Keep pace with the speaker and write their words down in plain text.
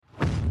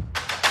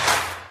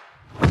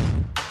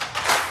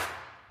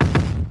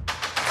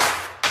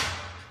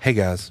Hey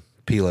guys,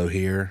 Pilo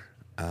here,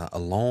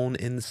 alone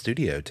in the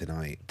studio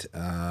tonight.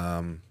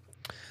 I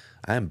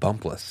am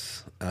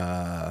bumpless.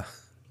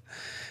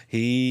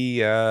 He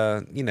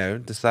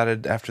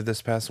decided after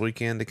this past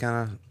weekend to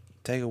kind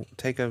of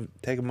take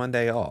a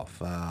Monday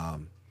off.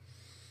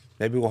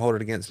 Maybe we'll hold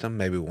it against him,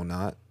 maybe we'll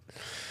not.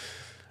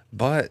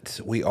 But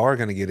we are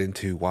going to get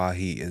into why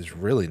he is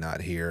really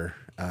not here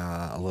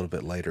a little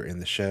bit later in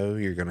the show.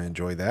 You're going to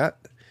enjoy that.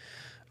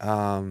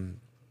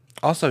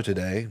 Also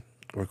today,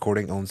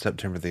 recording on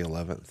September the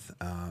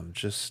 11th.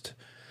 Just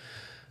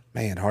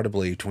Man, hard to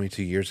believe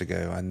 22 years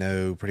ago. I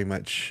know pretty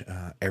much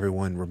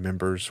everyone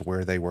remembers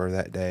where they were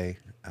that day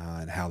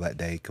and how that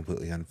day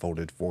completely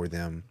unfolded for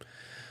them.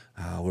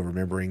 We're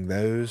remembering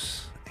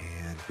those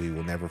and we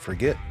will never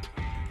forget.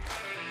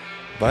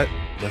 But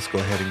let's go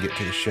ahead and get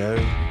to the show.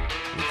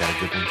 We've got a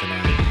good one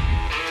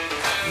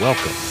tonight.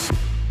 Welcome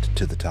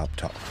to the Top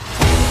Talk.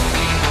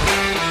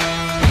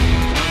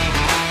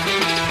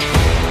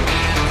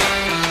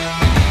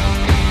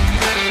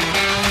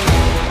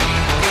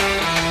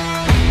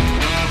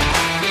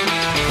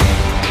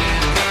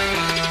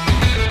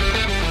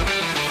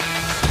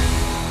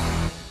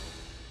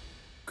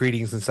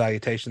 Greetings and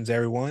salutations,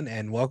 everyone,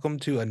 and welcome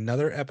to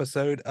another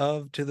episode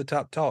of To the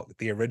Top Talk,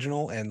 the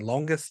original and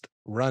longest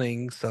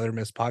running Southern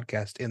Miss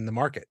podcast in the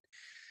market.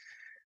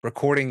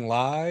 Recording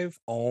live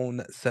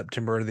on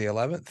September the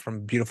 11th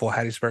from beautiful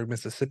Hattiesburg,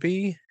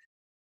 Mississippi.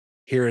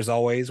 Here, as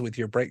always, with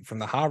your break from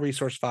the High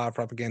Resource 5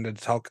 propaganda to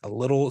talk a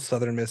little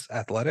Southern Miss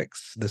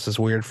athletics. This is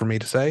weird for me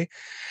to say.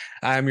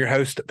 I'm your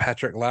host,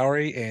 Patrick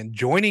Lowry, and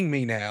joining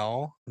me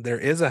now, there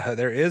is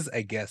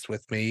a guest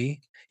with me.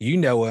 You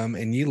know him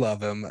and you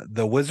love him,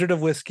 the Wizard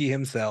of Whiskey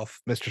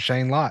himself, Mr.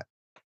 Shane Lott.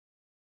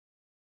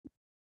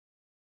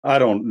 I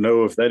don't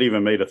know if that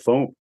even made a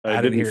thump. I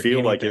It didn't didn't hear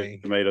feel like it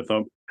anything. made a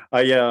thump.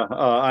 I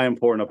am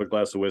pouring up a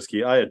glass of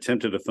whiskey. I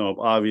attempted a thump,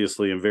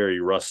 obviously, and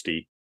very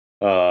rusty,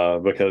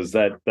 because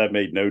that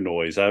made no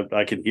noise.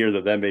 I can hear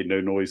that made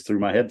no noise through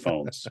my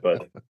headphones.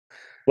 But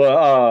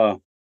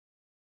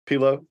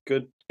Pilo,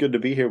 good to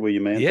be here with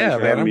you, man. Thanks Yeah, for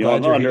man, having I'm me glad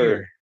on you're under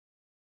here.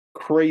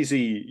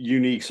 crazy,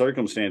 unique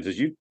circumstances.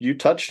 You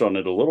touched on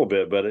it a little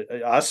bit,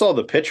 but I saw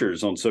the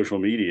pictures on social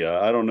media.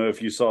 I don't know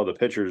if you saw the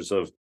pictures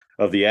of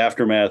the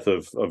aftermath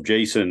of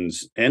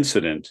Jason's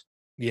incident,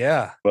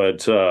 Yeah.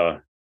 but uh,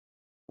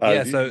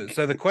 Yeah, so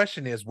the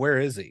question is, where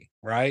is he?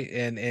 Right?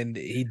 And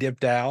he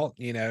dipped out,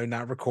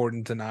 not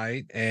recording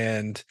tonight.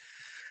 And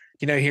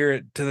here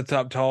at To the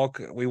Top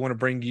Talk, we want to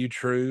bring you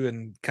true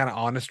and kind of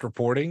honest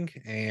reporting.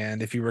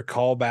 And if you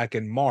recall back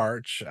in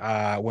March,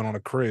 I went on a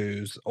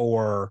cruise,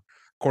 or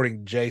according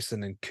to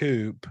Jason and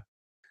Coop,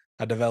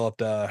 I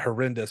developed a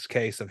horrendous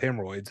case of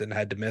hemorrhoids and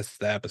had to miss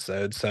the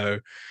episode. So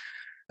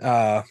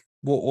uh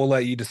we'll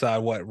let you decide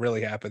what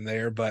really happened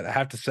there. But I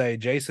have to say,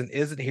 Jason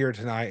isn't here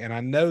tonight, and I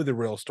know the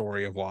real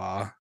story of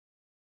why.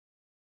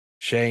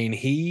 Shane,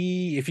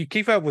 if you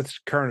keep up with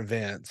current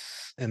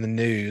events in the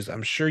news,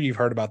 I'm sure you've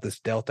heard about this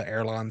Delta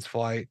Airlines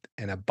flight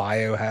and a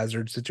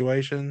biohazard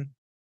situation.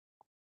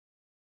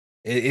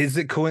 Is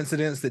it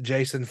coincidence that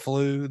Jason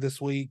flew this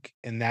week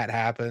and that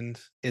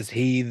happened? Is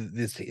he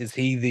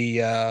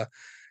the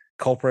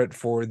culprit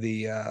for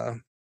the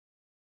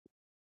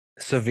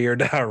severe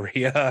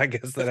diarrhea, I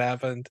guess, that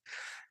happened?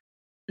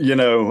 I didn't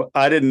know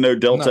I'm not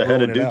Delta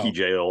had a ruling it dookie out.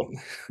 jail,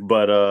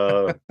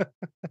 but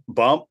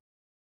bump.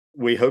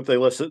 We hope they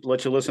let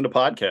you listen to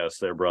podcasts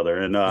there, brother.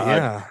 And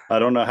Yeah. I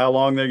don't know how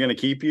long they're going to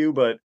keep you,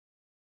 but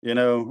you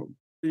know,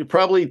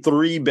 probably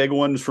three big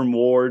ones from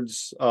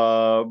wards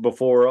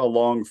before a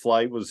long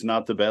flight was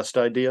not the best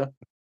idea.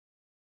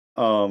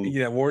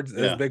 Yeah, wards,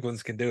 those Yeah, big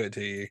ones can do it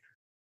to you.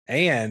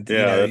 And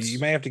yeah, you that's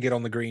may have to get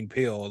on the green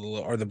pill,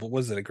 or the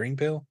was it a green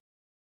pill?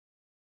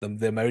 The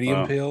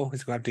Imodium uh, pill.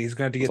 He's gonna have to as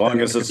get that long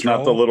under as it's not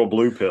the control. little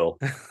blue pill.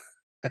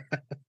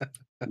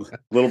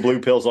 Little blue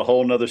pill's a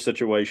whole nother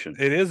situation.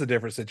 It is a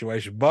different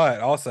situation,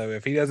 but also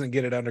if he doesn't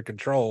get it under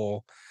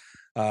control,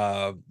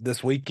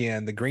 this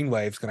weekend the green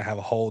wave's gonna have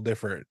a whole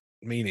different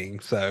meaning.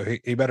 So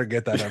he better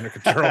get that under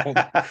control.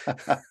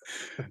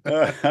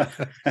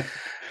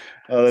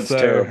 Oh, that's So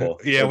terrible.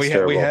 yeah, That's we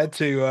terrible. had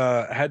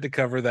to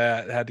cover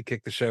that, had to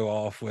kick the show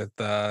off with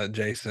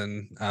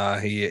Jason.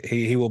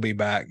 He will be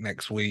back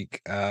next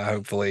week,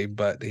 hopefully,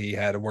 but he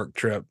had a work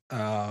trip.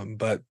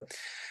 But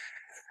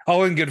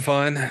all in good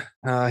fun.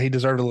 He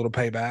deserved a little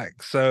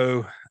payback.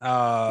 So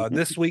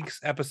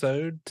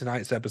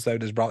tonight's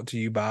episode is brought to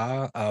you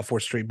by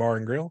 4th Street Bar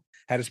and Grill,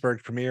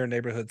 Hattiesburg's premier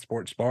neighborhood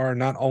sports bar.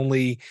 Not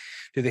only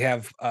do they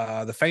have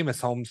the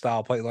famous home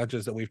style plate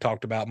lunches that we've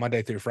talked about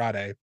Monday through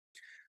Friday,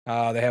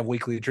 they have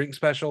weekly drink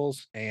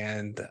specials,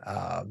 and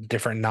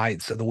different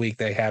nights of the week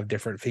they have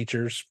different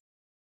features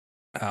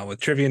with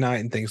trivia night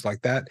and things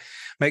like that.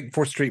 Make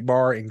 4th Street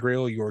Bar and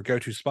Grill your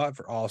go-to spot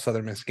for all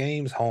Southern Miss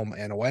games, home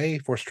and away.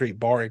 4th Street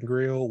Bar and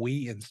Grill,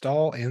 we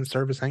install and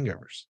service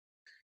hangovers.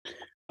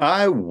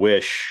 I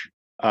wish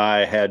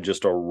I had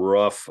just a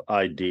rough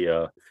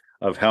idea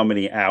of how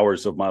many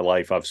hours of my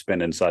life I've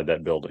spent inside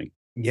that building.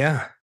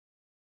 Yeah.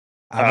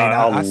 I mean,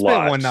 A I spent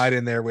one lot. night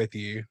in there with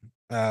you.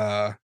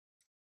 Uh,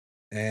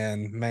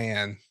 and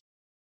man,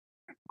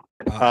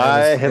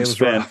 I it have was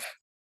spent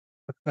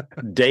rough.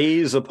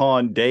 days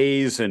upon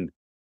days and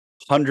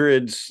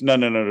hundreds, no,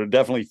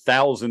 definitely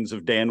thousands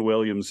of Dan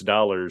Williams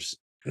dollars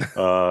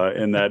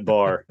in that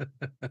bar.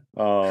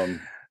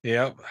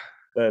 Yep.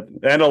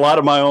 And a lot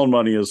of my own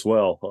money as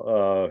well.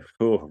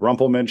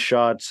 Rumpelman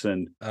shots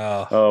and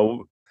Uh, uh,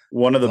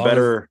 one of as the long as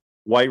better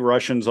White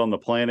Russians on the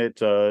planet.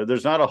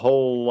 There's not a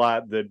whole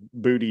lot that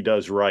Booty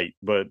does right,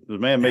 but the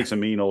man makes a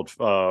mean old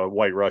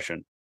White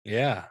Russian.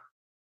 yeah,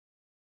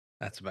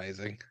 that's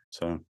amazing.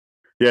 So,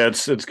 yeah,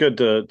 it's good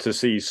to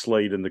see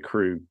Slade and the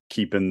crew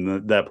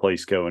keeping that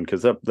place going,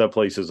 because that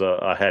place is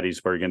a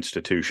Hattiesburg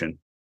institution.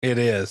 It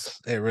is.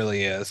 It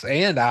really is.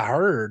 And I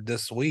heard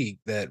this week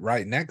that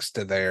right next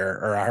to there,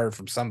 or I heard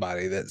from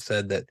somebody that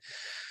said that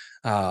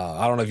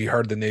I don't know if you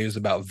heard the news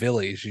about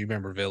Villies. You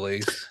remember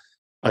Villies?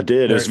 I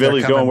did. Is They're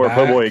Villie's going coming where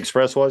Po' Boy back.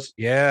 Express was?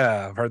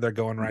 Yeah, I've heard they're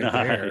going right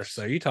there.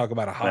 So Nice. you talk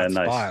about a hot Man,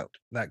 nice. spot.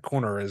 That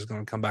corner is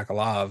going to come back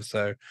alive.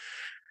 So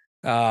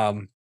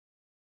um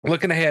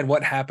looking ahead,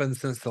 what happened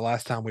since the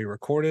last time we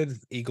recorded?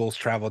 Eagles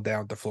traveled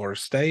down to Florida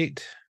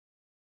State.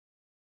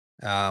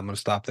 I'm going to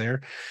stop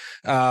there.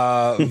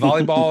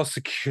 Volleyball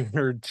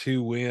secured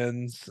 2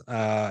 wins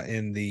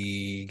in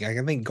the,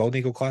 I think, Golden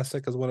Eagle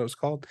Classic is what it was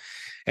called.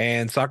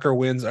 And soccer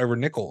wins over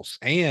Nichols.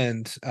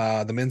 And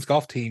the men's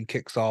golf team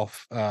kicks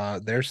off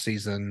their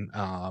season,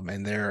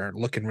 and they're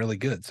looking really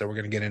good. So we're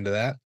going to get into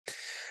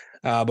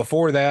that.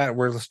 Before that,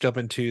 let's jump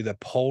into the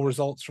poll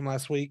results from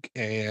last week.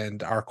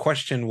 And our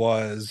question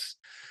was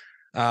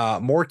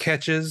more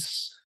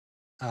catches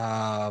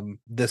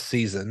this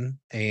season.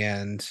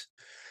 And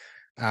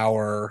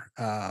our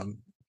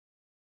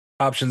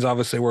options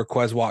obviously were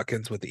Quez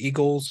Watkins with the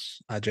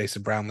Eagles,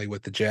 Jason Brownlee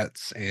with the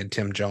Jets, and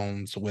Tim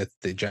Jones with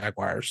the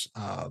Jaguars.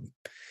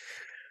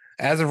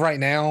 As of right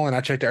now, and I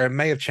checked, it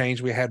may have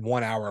changed. We had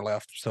 1 hour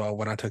left. So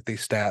when I took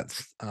these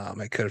stats,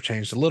 it could have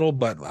changed a little,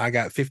 but I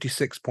got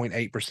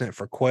 56.8%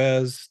 for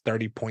Quez,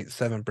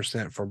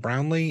 30.7% for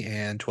Brownlee,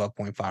 and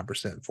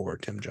 12.5% for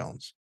Tim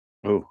Jones.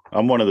 Oh,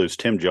 I'm one of those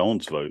Tim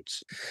Jones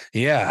votes.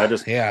 Yeah.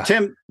 Yeah.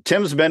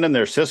 Tim's been in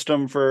their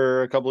system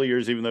for a couple of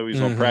years, even though he's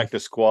on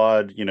practice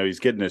squad. He's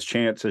getting his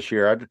chance this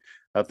year.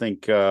 I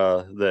think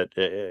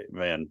that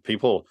man,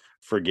 people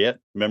forget,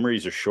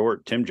 memories are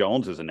short. Tim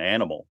Jones is an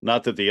animal.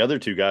 Not that the other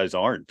two guys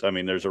aren't. I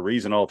mean, there's a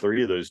reason all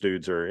three of those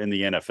dudes are in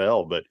the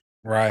NFL, but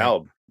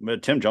right.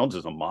 Tim Jones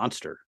is a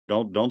monster.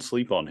 Don't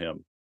sleep on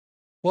him.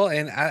 Well,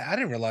 and I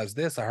didn't realize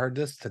this. I heard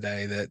this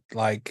today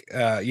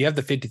that you have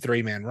the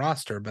 53-man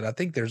roster, but I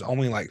think there's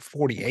only like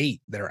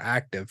 48 that are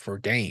active for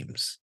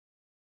games.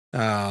 So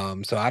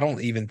I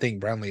don't even think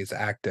Brownlee is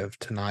active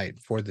tonight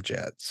for the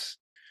Jets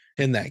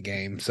in that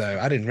game. So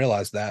I didn't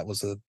realize that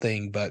was a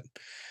thing, but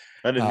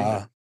I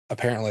didn't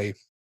apparently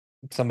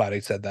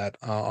somebody said that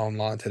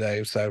online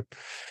today. So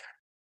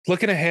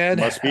looking ahead,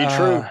 must be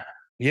true.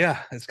 Yeah,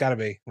 it's got to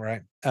be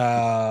right.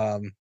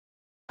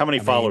 How many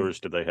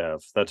followers do they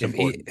have? That's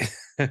important.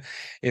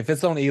 If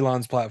it's on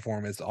Elon's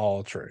platform, it's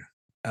all true.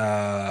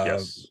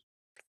 Yes.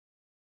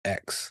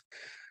 X.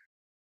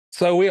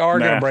 So we are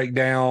going to break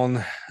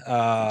down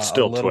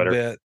still a little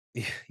Twitter.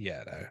 bit.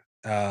 Yeah,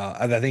 no.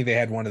 I think they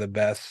had one of the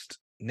best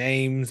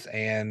names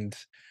and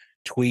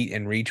tweet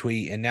and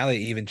retweet, and now they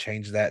even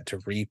changed that to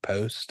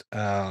repost.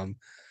 Yeah.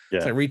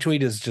 So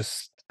retweet is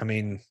just, I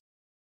mean,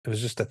 it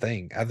was just a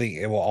thing. I think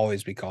it will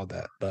always be called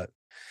that, but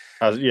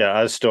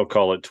I still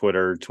call it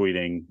Twitter,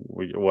 tweeting,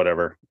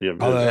 whatever.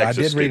 although I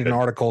did read an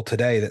article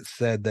today that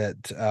said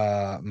that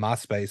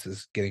MySpace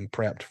is getting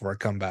prepped for a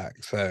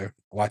comeback. So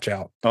watch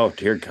out. Oh,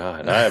 dear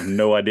God. I have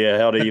no idea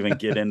how to even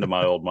get into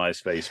my old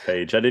MySpace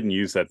page. I didn't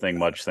use that thing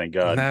much, thank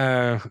God.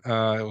 No,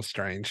 it was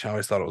strange. I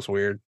always thought it was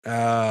weird.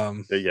 Yeah,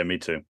 me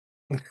too.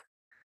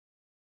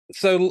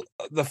 So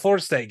the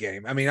Florida State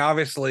game, I mean,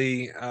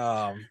 obviously,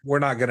 we're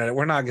not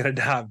gonna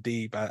dive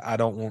deep. I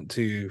don't want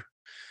to.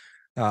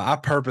 I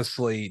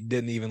purposely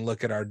didn't even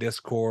look at our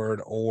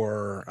Discord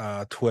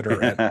or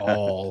Twitter at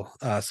all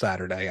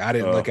Saturday. I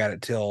didn't look at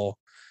it till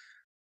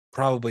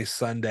probably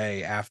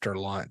Sunday after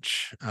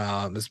lunch.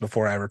 This is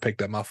before I ever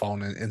picked up my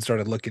phone and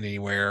started looking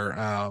anywhere.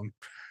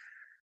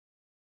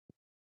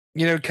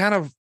 Kind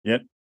of.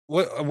 Yep.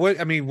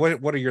 What I mean,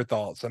 what are your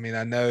thoughts? I mean,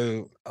 I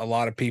know a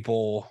lot of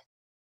people,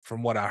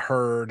 from what I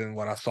heard and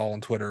what I saw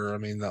on Twitter. I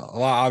mean,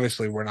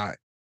 obviously we're not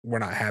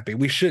happy.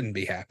 We shouldn't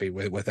be happy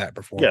with that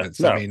performance.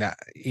 Yeah, no, I mean,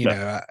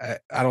 I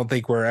don't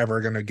think we're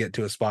ever going to get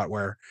to a spot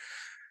where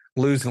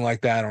losing like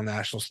that on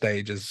national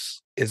stage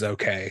is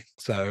okay.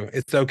 So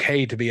it's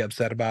okay to be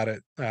upset about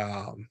it.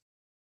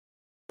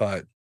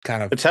 But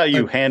kind of, it's how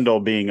you handle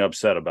being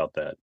upset about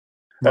that.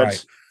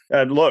 Right.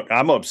 And look,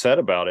 I'm upset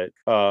about it.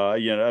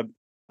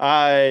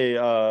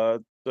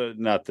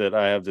 Not that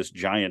I have this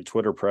giant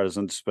Twitter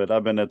presence, but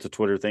I've been at the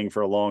Twitter thing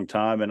for a long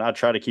time, and I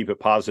try to keep it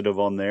positive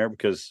on there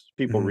because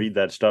people read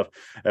that stuff.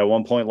 At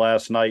one point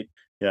last night,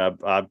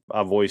 I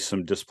voiced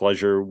some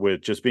displeasure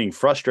with just being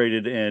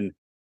frustrated in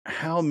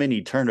how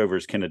many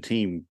turnovers can a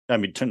team, I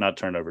mean, not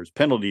turnovers,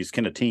 penalties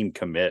can a team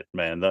commit,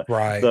 man?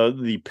 Right.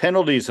 The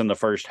penalties in the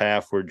first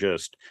half were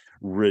just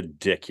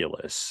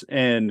ridiculous.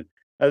 And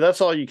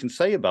that's all you can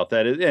say about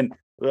that. And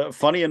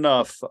funny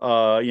enough,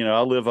 I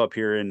live up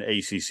here in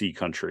ACC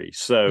country.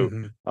 So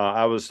Hmm.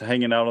 I was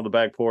hanging out on the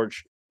back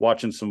porch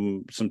watching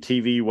some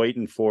TV,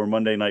 waiting for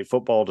Monday Night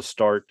Football to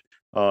start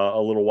a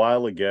little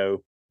while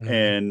ago. Hmm.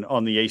 And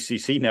on the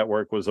ACC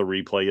network was a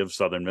replay of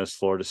Southern Miss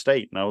Florida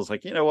State. And I was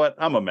like, you know what?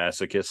 I'm a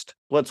masochist.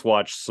 Let's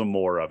watch some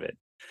more of it.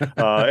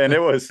 And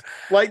it was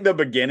like the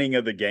beginning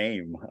of the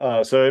game.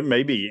 So it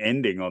may be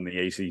ending on the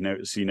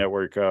ACC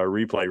network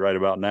replay right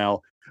about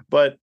now.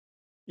 But,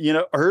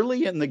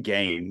 early in the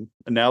game,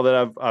 now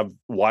that I've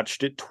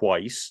watched it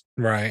twice,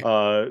 Right.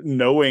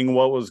 knowing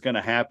what was going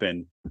to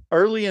happen,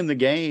 early in the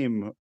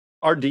game,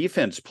 our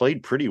defense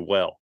played pretty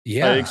well,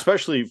 Yeah.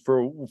 especially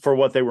for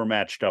what they were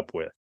matched up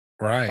with.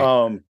 Right.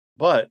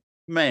 But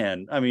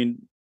man, I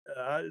mean,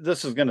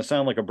 this is going to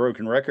sound like a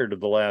broken record of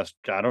the last,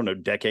 I don't know,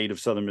 decade of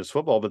Southern Miss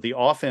football, but the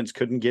offense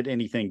couldn't get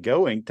anything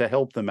going to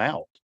help them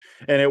out.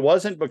 And it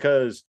wasn't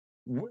because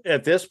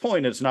at this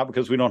point, it's not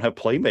because we don't have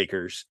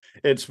playmakers.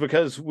 It's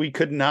because we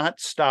could not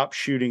stop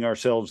shooting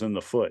ourselves in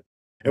the foot.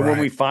 And when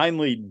we Right.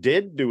 finally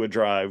did do a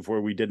drive where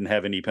we didn't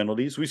have any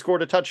penalties, we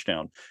scored a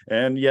touchdown.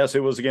 And yes,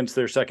 it was against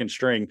their second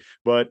string,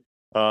 but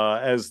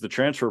as the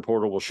transfer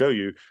portal will show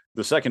you,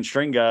 the second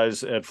string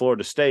guys at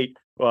Florida State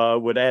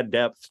would add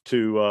depth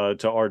to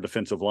our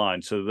defensive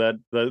line. So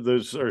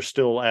those are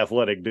still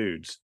athletic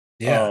dudes.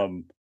 Yeah.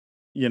 Um,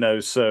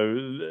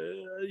 so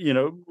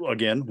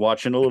again,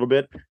 watching a little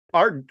bit,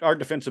 our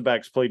defensive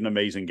backs played an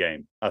amazing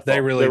game. I They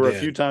thought really there were a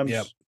few did. Yep.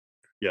 times,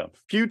 yeah,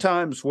 few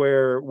times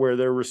where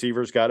their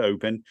receivers got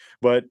open,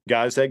 but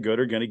guys that good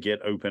are going to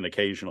get open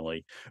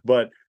occasionally.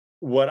 But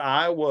what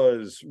I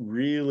was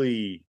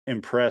really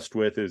impressed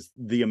with is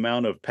the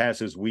amount of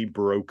passes we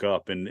broke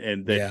up and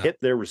that Yeah. hit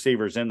their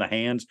receivers in the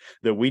hands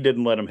that we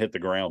didn't let them hit the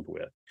ground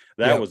with.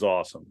 That Yep. was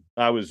awesome.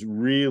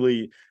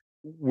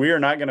 We are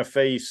not going to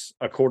face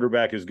a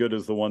quarterback as good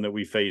as the one that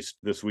we faced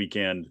this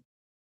weekend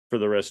for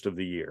the rest of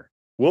the year.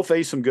 We'll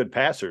face some good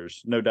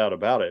passers, no doubt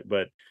about it,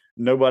 but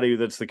nobody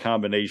that's the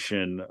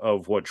combination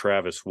of what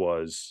Travis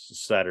was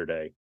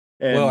Saturday.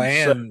 Well,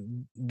 And so,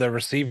 and the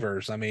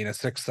receivers, I mean, a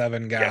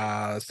 6'7" yeah,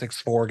 guy,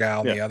 6'4" guy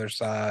on yeah, the other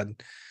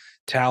side,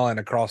 talent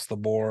across the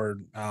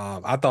board.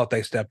 I thought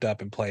they stepped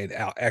up and played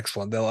out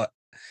excellent. To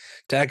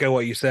echo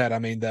what you said, I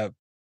mean, the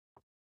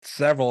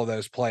several of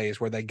those plays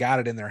where they got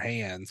it in their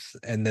hands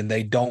and then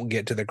they don't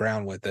get to the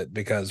ground with it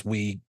because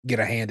we get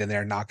a hand in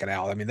there and knock it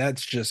out. I mean,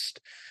 that's just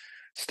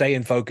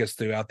staying focused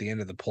throughout the end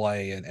of the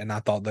play. And I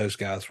thought those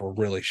guys were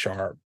really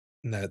sharp.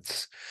 And mm,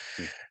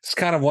 it's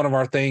kind of one of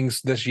our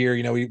things this year.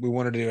 We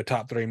wanted to do a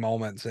top three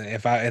moments. And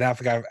if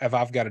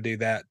I've got to do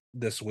that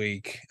this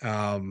week,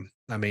 I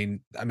mean,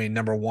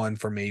 number one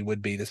for me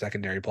would be the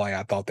secondary play.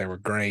 I thought they were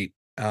great.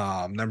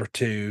 Number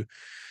two,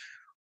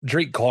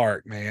 Drake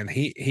Clark, man,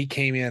 he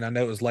came in. I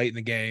know it was late in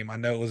the game. I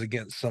know it was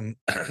against some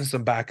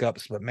some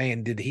backups, but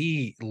man, did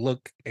he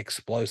look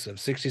explosive.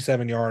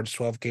 67 yards,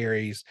 12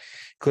 carries,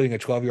 including a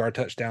 12-yard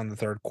touchdown in the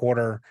third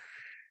quarter.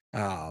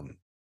 Um,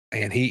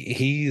 and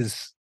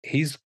he's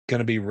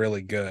gonna be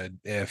really good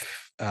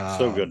if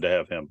so good to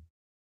have him.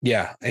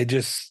 yeah,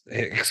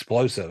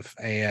 explosive.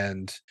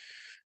 And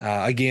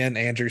again,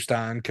 Andrew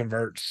Stein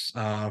converts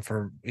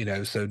for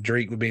so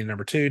Drake would be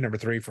number two, number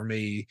three for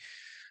me.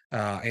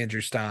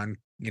 Andrew Stein,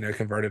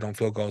 converted on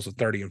field goals of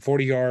 30 and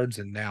 40 yards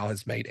and now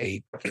has made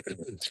eight,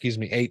 excuse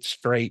me, eight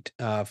straight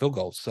field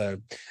goals. So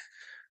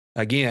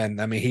again,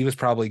 I mean, he was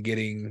probably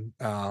getting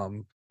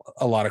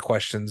a lot of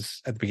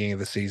questions at the beginning of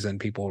the season.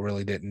 People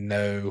really didn't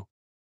know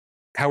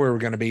how we were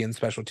going to be in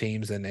special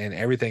teams, and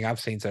everything I've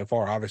seen so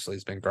far obviously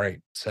has been great.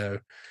 So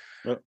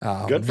Good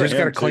for just got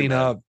to him too, clean man.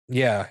 up.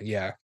 Yeah,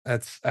 yeah.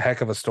 That's a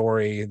heck of a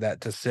story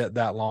that to sit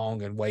that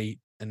long and wait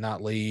and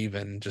not leave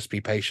and just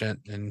be patient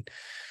and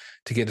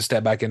to get to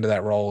step back into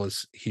that role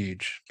is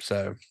huge.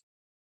 So,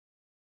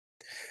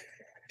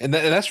 and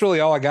that's really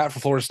all I got for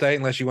Florida State,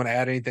 unless you want to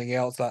add anything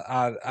else.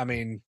 I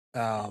mean,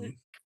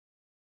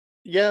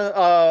 Yeah,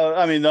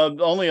 I mean, the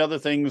only other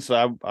things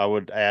I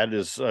would add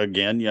is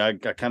again, yeah, I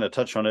kind of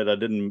touched on it. I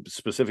didn't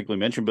specifically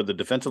mention, but the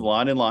defensive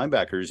line and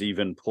linebackers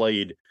even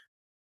played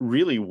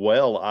really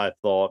well, I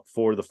thought,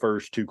 for the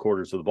first two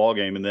quarters of the ball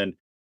game, and then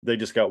they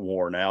just got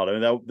worn out. I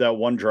mean, that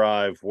one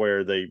drive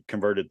where they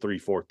converted 3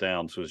 fourth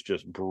downs was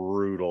just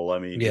brutal. I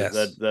mean,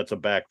 yes, that's a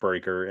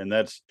backbreaker, and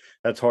that's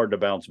hard to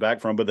bounce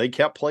back from. But they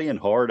kept playing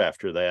hard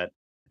after that.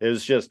 It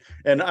was just,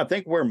 and I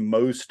think where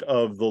most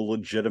of the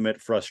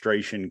legitimate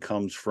frustration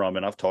comes from,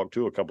 and I've talked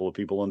to a couple of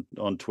people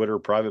on Twitter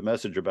private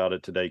message about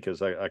it today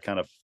because I kind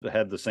of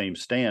had the same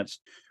stance.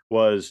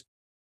 Was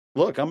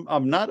look,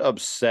 I'm not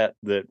upset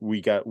that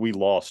we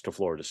lost to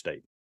Florida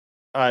State.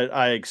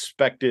 I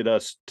expected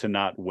us to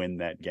not win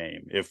that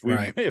game. If we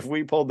right. if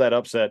we pulled that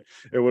upset,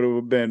 it would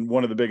have been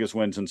one of the biggest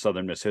wins in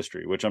Southern Miss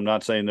history. Which I'm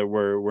not saying that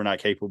we're not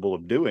capable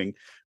of doing,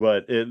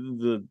 but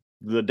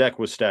the deck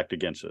was stacked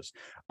against us.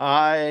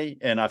 I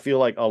feel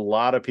like a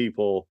lot of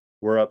people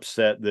were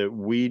upset that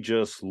we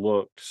just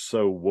looked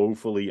so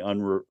woefully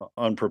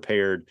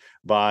unprepared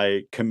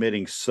by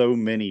committing so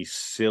many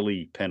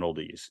silly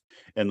penalties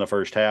in the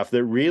first half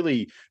that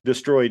really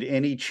destroyed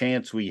any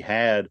chance we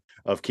had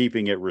of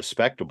keeping it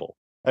respectable.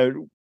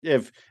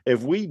 If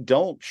we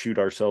don't shoot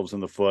ourselves in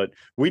the foot,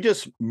 we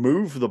just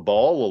move the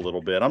ball a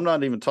little bit. I'm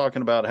not even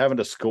talking about having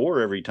to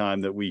score every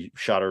time that we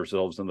shot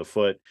ourselves in the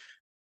foot.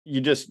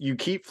 You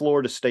keep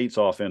Florida State's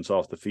offense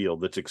off the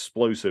field that's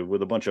explosive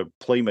with a bunch of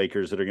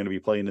playmakers that are going to be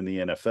playing in the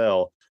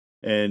NFL,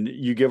 and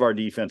you give our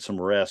defense some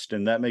rest,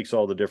 and that makes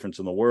all the difference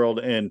in the world.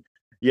 And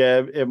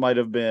yeah, it might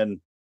have been,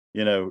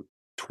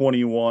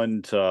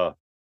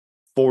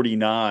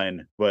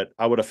 21-49, but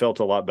I would have felt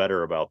a lot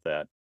better about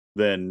that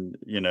than,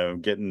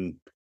 getting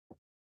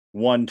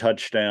one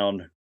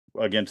touchdown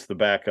against the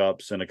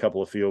backups and a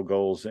couple of field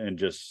goals, and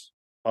just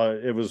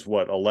it was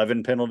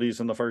 11 penalties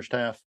in the first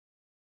half.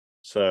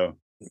 So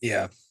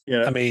Yeah.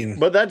 yeah, I mean,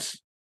 but that's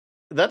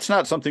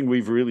not something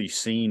we've really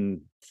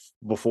seen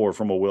before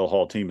from a Will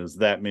Hall team, is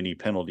that many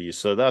penalties.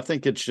 So I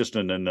think it's just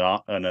an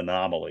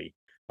anomaly.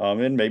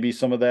 And maybe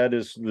some of that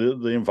is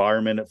the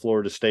environment at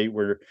Florida State.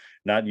 We're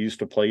not used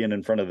to playing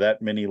in front of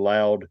that many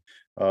loud,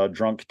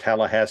 drunk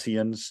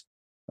Tallahasseans,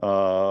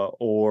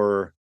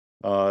 or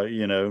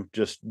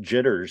just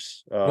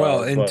jitters.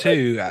 well, and But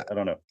two, I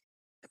don't know.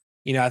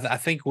 I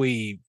think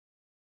we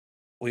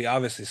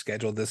obviously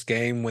scheduled this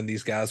game when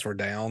these guys were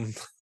down,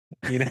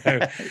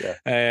 Yeah.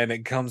 and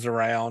it comes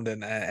around,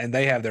 and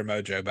they have their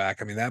mojo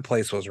back. I mean, that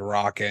place was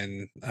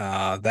rocking.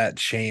 That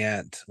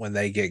chant when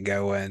they get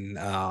going,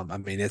 I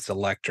mean, it's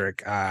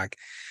electric. I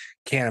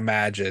can't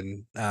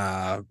imagine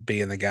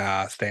being the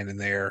guy standing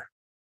there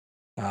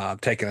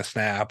taking a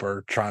snap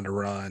or trying to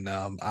run.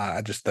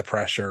 I just, the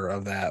pressure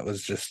of that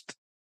was just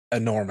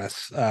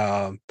enormous.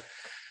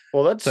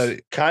 Well, that's So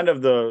kind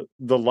of the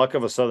luck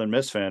of a Southern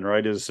Miss fan,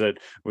 right? Is that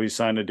we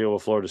signed a deal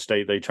with Florida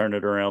State. They turned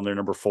it around. They're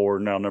number 4,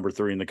 now number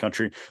 3 in the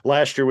country.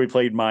 Last year we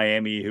played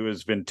Miami, who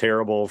has been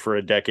terrible for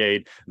a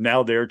decade.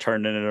 Now they're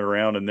turning it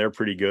around and they're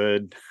pretty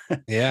good.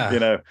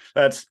 yeah,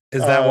 That's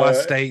is that why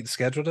State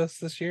scheduled us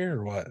this year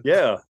or what?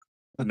 yeah.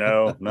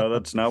 No,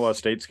 that's not why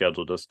State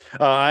scheduled us.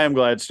 I am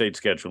glad State's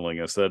scheduling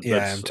us. Yeah, I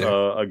That's am too.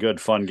 a good,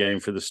 fun game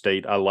for the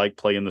state. I like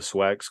playing the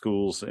SWAC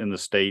schools in the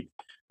state.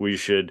 We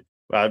should,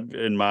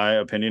 in my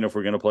opinion, if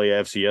we're going to play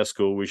FCS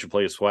school, we should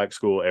play a SWAC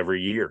school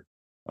every year.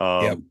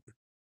 Yep.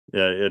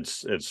 Yeah,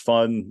 it's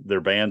fun. Their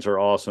bands are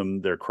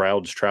awesome. Their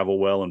crowds travel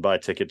well and buy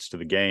tickets to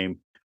the game.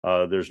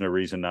 There's no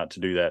reason not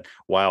to do that.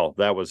 Wow,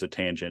 that was a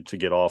tangent to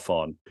get off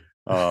on.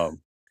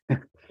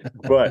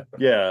 But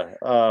yeah,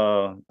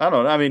 I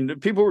don't know. I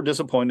mean, people were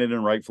disappointed,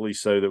 and rightfully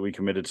so, that we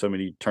committed so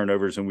many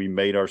turnovers and we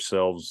made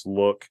ourselves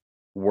look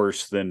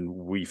worse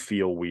than we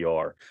feel we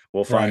are.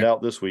 We'll find Right.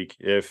 out this week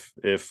if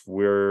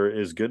we're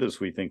as good as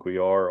we think we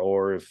are,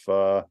 or if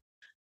we're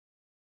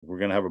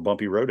going to have a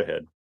bumpy road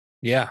ahead.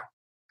 Yeah.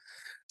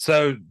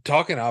 So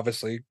talking,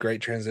 obviously,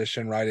 great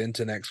transition right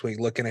into next week.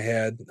 Looking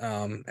ahead,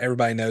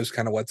 everybody knows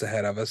kind of what's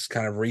ahead of us.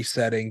 Kind of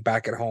resetting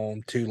back at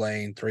home,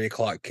 Tulane,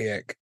 3:00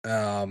 kick.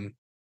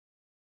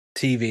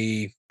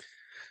 TV.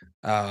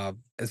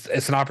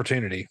 It's an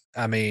opportunity.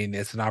 I mean,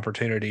 it's an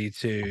opportunity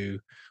to.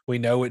 We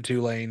know what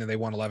Tulane, and they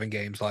won 11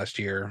 games last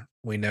year.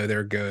 We know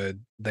they're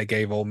good. They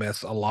gave Ole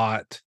Miss a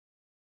lot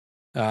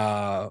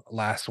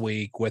last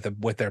week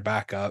with their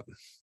backup,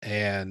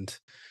 and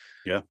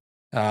Yeah.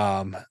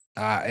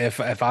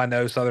 if I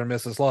know Southern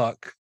Miss's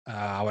luck,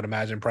 I would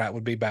imagine Pratt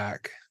would be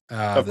back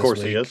Of this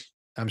course he week. is.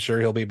 I'm sure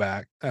he'll be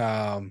back.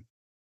 Well,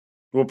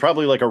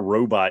 probably like a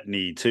robot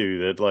knee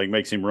too, that like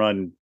makes him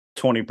run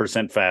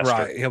 20% faster.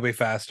 Right, he'll be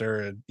faster.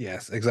 And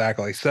yes,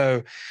 exactly.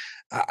 So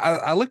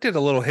I looked at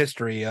a little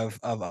history of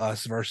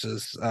us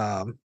versus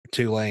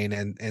Tulane,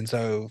 and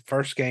so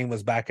first game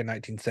was back in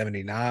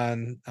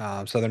 1979.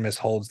 Southern Miss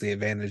holds the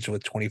advantage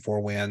with 24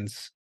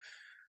 wins,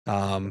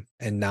 and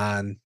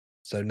 9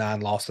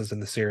 losses in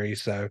the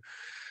series. So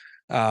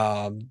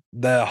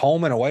the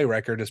home and away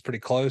record is pretty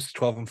close: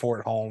 12-4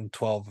 at home,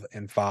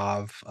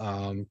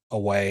 12-5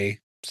 away.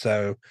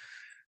 So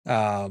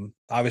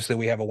obviously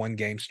we have a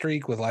 1-game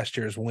streak with last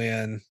year's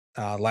win.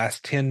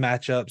 Last 10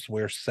 matchups,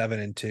 we're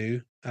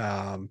 7-2.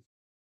 I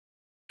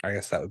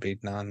guess that would be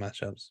 9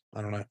 matchups.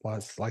 I don't know why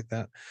it's like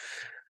that.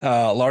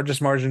 Largest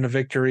margin of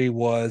victory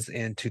was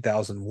in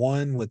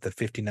 2001 with the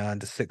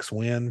 59-6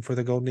 win for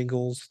the Golden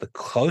Eagles. The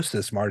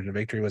closest margin of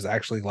victory was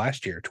actually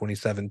last year,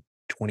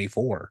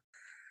 27-24.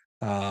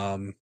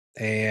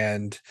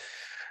 And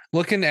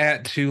looking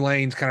at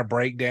Tulane's kind of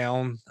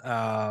breakdown,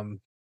 kind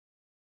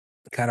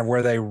of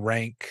where they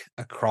rank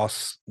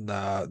across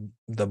the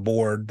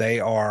board,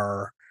 they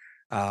are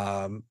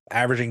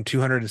averaging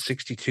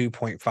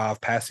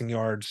 262.5 passing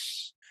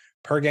yards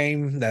per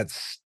game.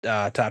 That's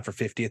tied for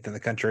 50th in the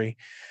country.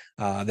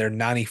 They're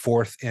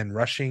 94th in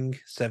rushing,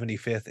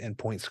 75th in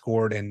points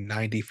scored, and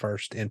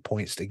 91st in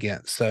points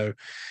against. So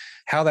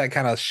how that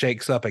kind of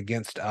shakes up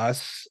against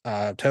us,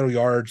 total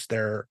yards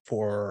there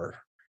for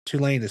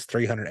Tulane is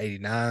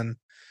 389.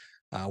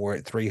 We're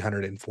at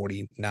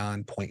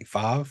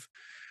 349.5.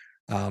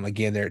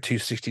 Again, they're at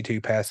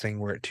 262 passing.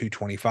 We're at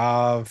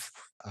 225,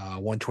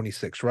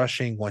 126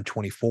 rushing,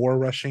 124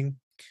 rushing.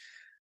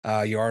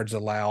 Yards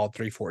allowed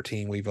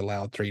 314. We've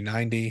allowed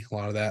 390. A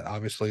lot of that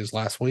obviously is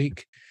last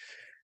week.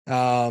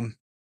 So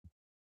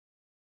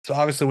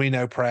obviously we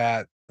know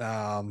Pratt.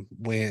 And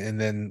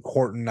then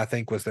Horton, I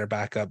think, was their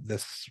backup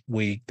this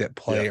week that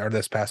played, or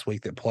this past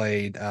week that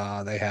played.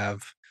 They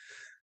have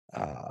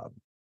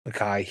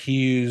Mackay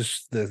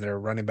Hughes, their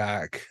running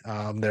back.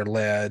 They're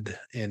led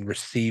in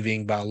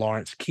receiving by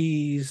Lawrence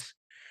Keys,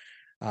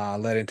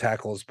 led in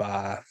tackles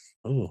by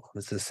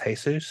this is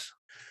Jesus.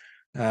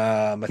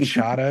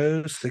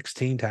 Machado,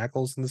 16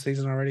 tackles in the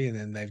season already, and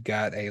then they've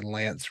got a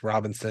Lance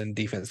Robinson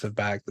defensive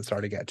back that's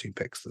already got 2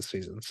 picks this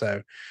season.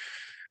 So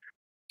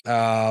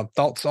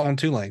thoughts on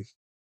Tulane?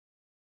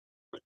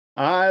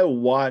 I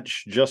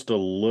watched just a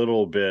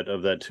little bit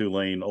of that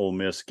Tulane Ole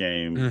Miss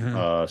game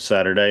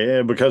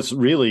Saturday, because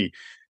really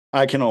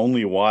I can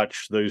only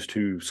watch those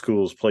two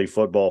schools play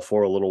football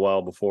for a little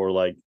while before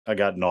like I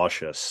got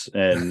nauseous,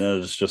 and it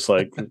was just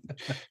like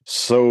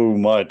so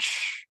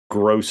much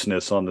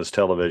grossness on this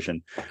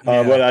television.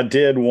 But I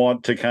did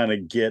want to kind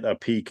of get a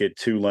peek at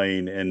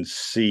Tulane and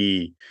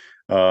see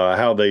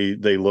how they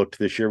looked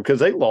this year, because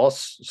they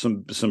lost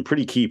some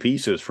pretty key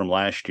pieces from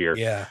last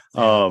year.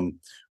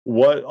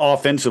 What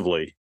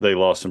offensively, they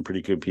lost some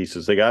pretty good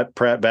pieces. They got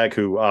Pratt back,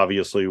 who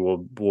obviously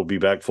will be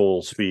back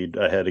full speed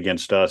ahead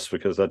against us,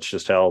 because that's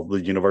just how the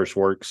universe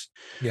works.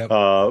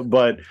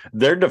 But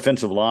their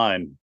defensive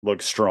line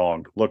looks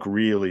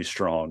really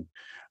strong.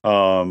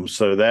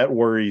 So that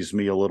worries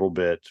me a little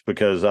bit,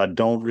 because I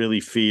don't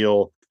really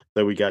feel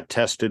that we got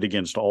tested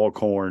against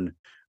Alcorn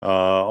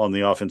on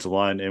the offensive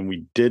line, and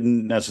we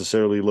didn't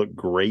necessarily look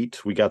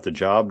great. We got the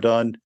job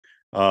done.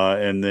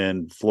 And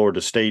then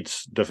Florida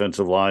State's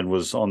defensive line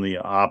was on the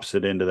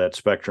opposite end of that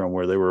spectrum,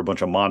 where they were a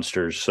bunch of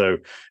monsters. So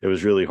it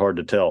was really hard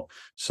to tell.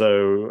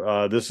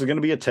 So this is going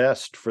to be a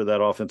test for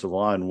that offensive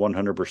line,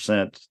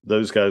 100%.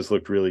 Those guys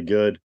looked really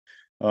good.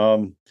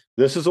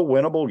 This is a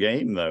winnable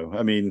game, though.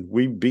 I mean,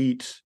 we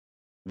beat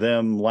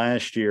them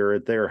last year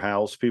at their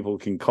house. People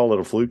can call it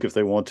a fluke if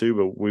they want to,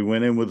 but we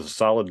went in with a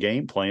solid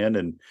game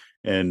plan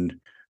and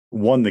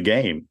won the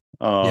game.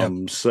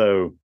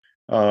 So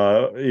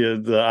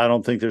I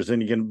don't think there's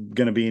going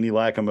to be any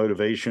lack of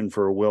motivation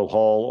for Will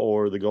Hall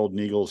or the Golden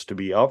Eagles to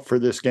be up for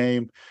this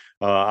game.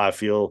 I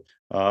feel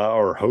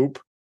or hope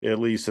at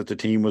least that the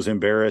team was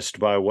embarrassed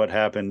by what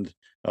happened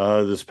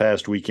this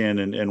past weekend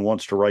and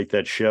wants to right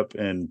that ship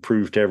and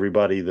prove to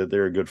everybody that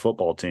they're a good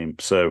football team.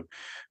 So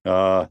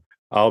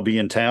I'll be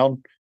in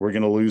town. We're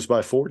going to lose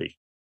by 40.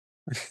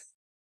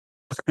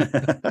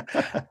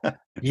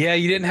 Yeah,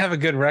 you didn't have a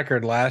good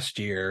record last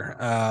year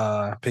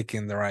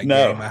picking the right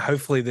game.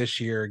 Hopefully this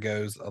year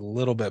goes a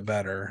little bit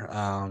better.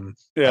 I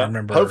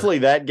remember, hopefully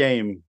that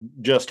game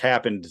just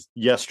happened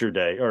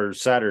yesterday or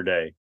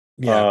Saturday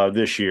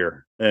this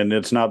year, and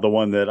it's not the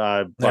one that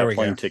I bought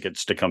plane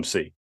tickets to come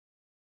see.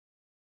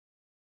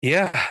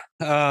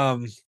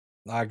 I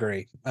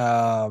agree.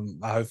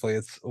 Hopefully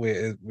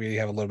we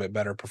have a little bit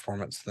better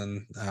performance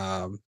than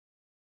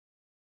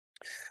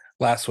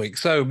last week.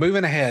 So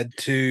moving ahead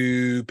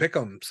to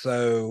Pick'em.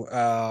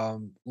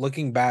 So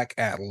looking back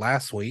at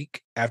last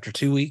week, after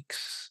 2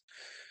 weeks,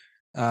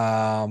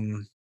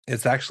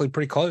 it's actually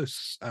pretty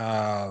close.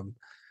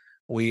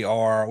 We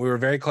were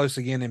very close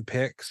again in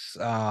picks.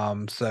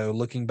 So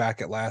looking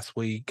back at last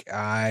week,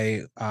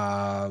 I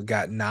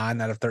got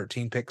 9 out of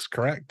 13 picks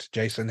correct.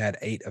 Jason had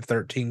 8 of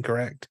 13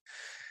 correct.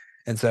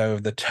 And so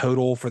the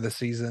total for the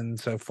season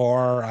so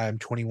far, I'm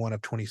 21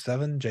 of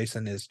 27.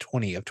 Jason is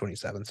 20 of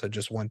 27. So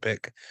just 1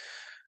 pick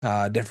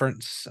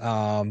difference.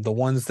 The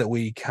ones that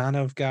we kind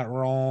of got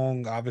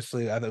wrong,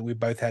 obviously, I think we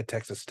both had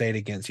Texas State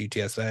against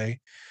UTSA.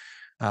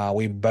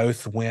 We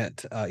both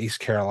went East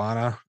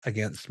Carolina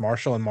against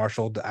Marshall, and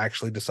Marshall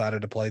actually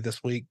decided to play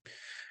this week.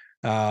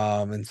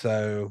 And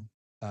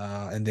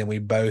then we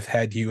both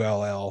had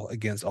ULL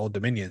against Old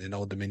Dominion, and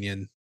Old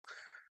Dominion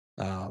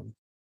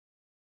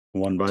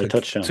won by a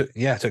touchdown.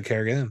 Took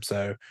care of them.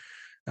 So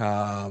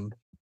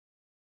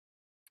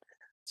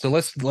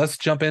let's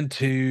jump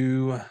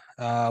into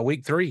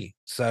week 3.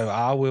 So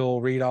I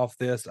will read off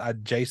this.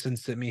 Jason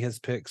sent me his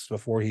picks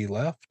before he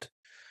left.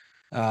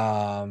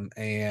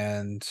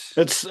 And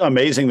it's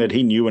amazing that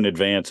he knew in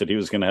advance that he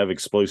was going to have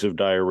explosive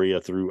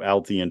diarrhea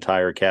throughout the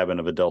entire cabin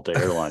of a Delta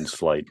Airlines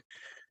flight.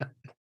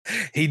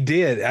 He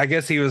did. I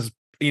guess he was,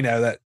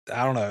 that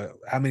I don't know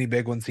how many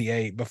big ones he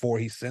ate before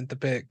he sent the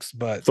picks,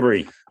 but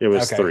 3. It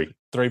was 3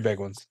 big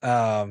ones.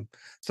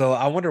 So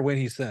I wonder when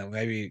he sent,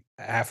 maybe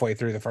halfway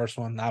through the first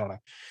one. I don't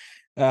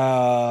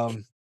know.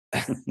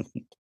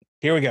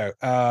 Here we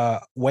go.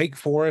 Wake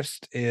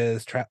Forest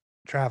is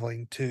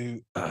traveling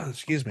to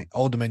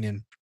Old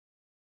Dominion.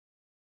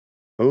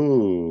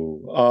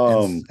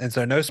 And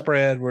so no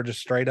spread. We're just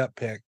straight up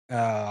pick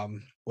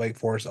Wake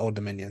Forest, Old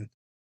Dominion.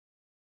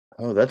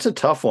 Oh, that's a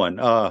tough one.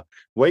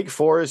 Wake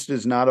Forest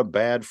is not a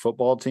bad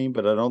football team,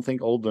 but I don't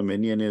think Old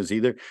Dominion is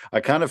either. I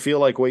kind of feel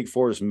like Wake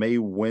Forest may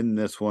win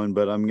this one,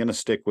 but I'm going to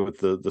stick with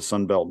the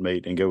Sun Belt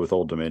mate and go with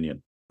Old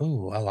Dominion.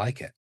 Ooh, I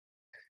like it.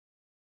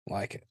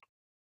 Like it.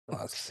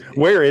 Let's see.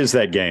 Where is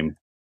that game?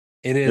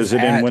 It is Is it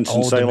in at Old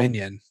Winston-Salem?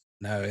 Dominion.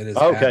 No, it is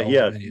at Okay, Old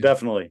yeah, Dominion.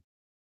 definitely.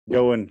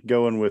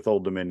 Going with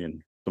Old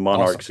Dominion. The Awesome.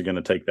 Monarchs are going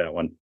to take that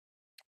one.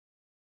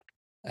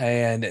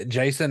 And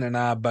Jason and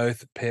I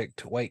both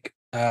picked Wake.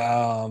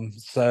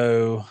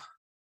 So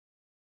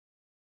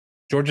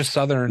Georgia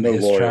Southern No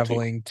is loyalty.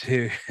 traveling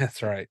to,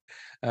 that's right.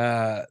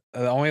 The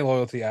only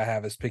loyalty I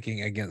have is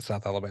picking against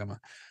South Alabama.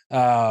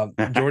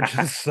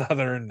 Georgia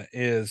Southern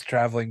is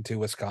traveling to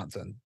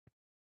Wisconsin.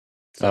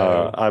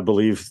 So I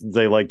believe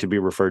they like to be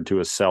referred to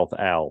as South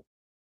Al.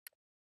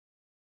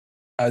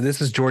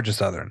 this is Georgia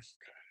Southern.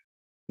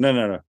 No.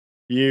 Oh,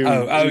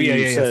 yeah, You yeah,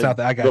 yeah. said South.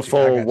 I the got you. I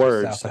full got you. South.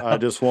 words. I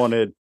just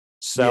wanted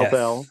South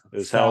Al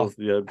Yes, is how South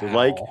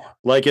like Owl.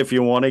 if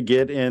you want to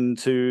get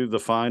into the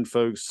fine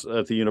folks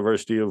at the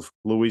University of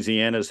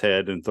Louisiana's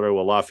head and throw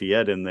a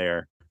Lafayette in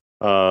there.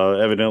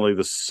 Evidently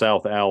the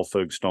South Al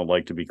folks don't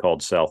like to be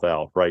called South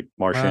Al, right, Oh,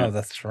 Marchant?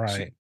 that's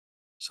right.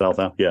 South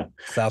Al, yeah.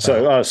 South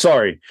So Owl.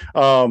 sorry.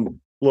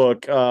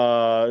 Look,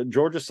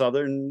 Georgia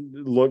Southern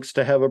looks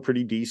to have a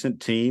pretty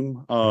decent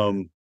team.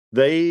 Mhm.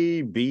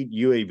 They beat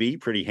UAB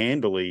pretty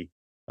handily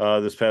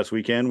this past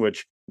weekend,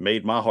 which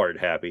made my heart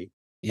happy.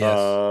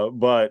 Yes.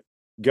 But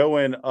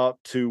going up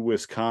to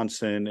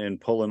Wisconsin and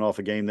pulling off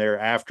a game there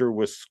after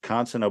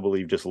Wisconsin, I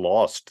believe, just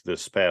lost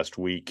this past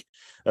week.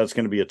 That's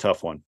going to be a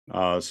tough one.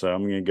 So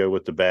I'm going to go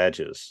with the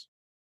Badges.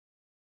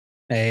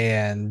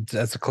 And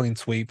that's a clean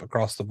sweep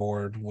across the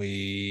board.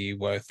 We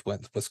both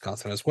went with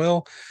Wisconsin as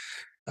well.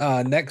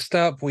 Next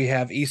up, we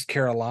have East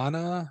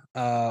Carolina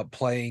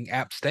playing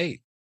App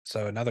State.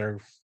 So another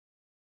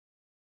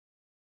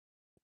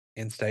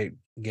in-state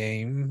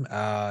game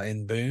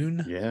in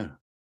Boone, Yeah.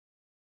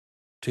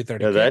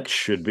 2:30 Yeah, that kick.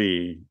 should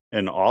be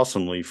an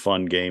awesomely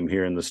fun game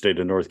here in the state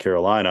of North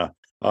Carolina.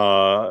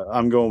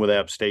 I'm going with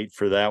App State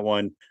for that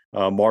one.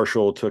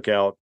 Marshall took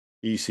out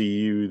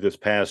ECU this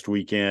past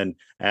weekend.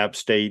 App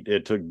State,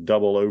 it took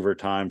double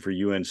overtime for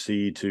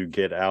UNC to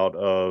get out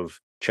of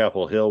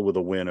Chapel Hill with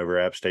a win over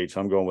App State. So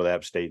I'm going with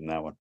App State in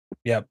that one.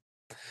 Yep.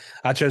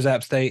 I chose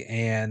App State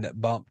and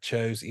Bump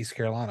chose East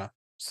Carolina.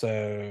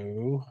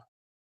 So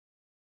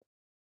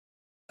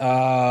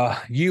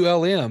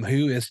ULM,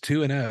 who is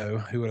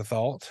 2-0, who would have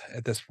thought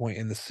at this point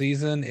in the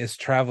season, is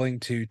traveling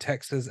to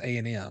Texas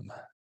A&M.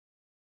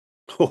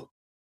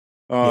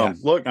 Yeah,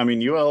 Look, I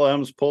mean,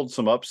 ULM's pulled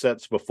some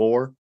upsets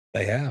before.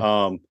 they have.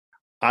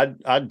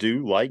 I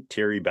do like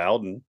Terry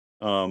Bowden.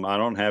 I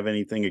don't have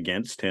anything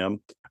against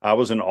him. I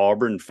was an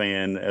Auburn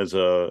fan as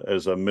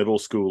a middle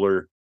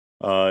schooler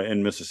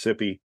in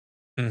Mississippi,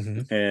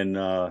 Mhm.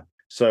 and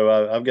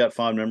so I've got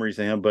fond memories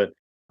of him. But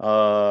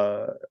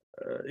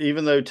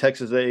even though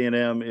Texas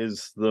A&M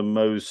is the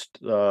most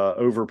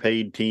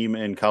overpaid team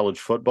in college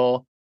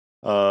football,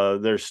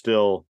 they're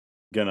still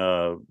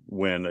gonna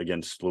win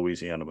against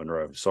Louisiana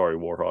Monroe. Sorry,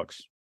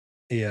 Warhawks.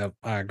 Yeah,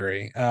 I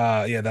agree.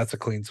 Yeah, that's a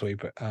clean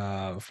sweep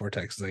for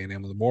Texas A&M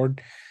on the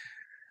board.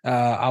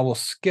 I will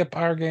skip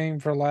our game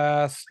for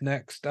last.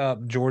 Next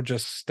up, Georgia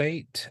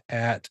State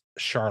at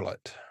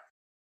Charlotte.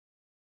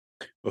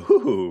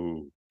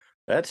 Ooh,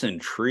 that's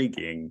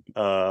intriguing.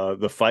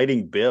 The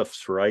Fighting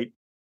Biffs, right?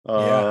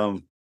 Yeah,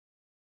 Um,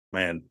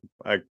 man,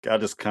 I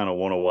just kind of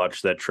want to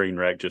watch that train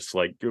wreck just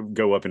like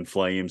go up in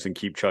flames and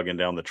keep chugging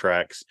down the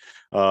tracks.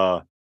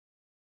 Uh,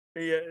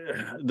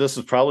 yeah, this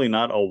is probably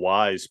not a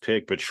wise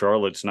pick, but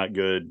Charlotte's not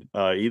good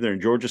either.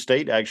 And Georgia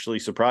State actually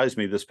surprised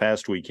me this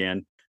past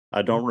weekend.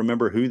 I don't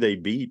remember who they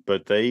beat,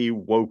 but they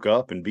woke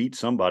up and beat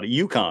somebody.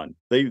 UConn.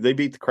 They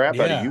beat the crap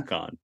out of yeah,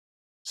 UConn.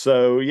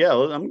 So yeah,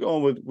 I'm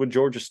going with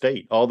Georgia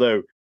State.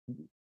 Although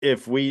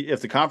if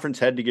the conference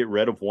had to get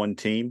rid of one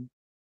team,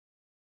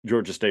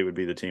 Georgia State would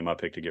be the team I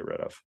picked to get rid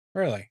of.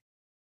 really.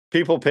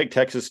 People pick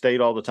Texas State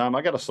all the time.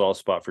 I got a soft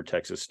spot for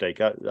Texas State.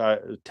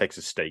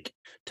 Texas State.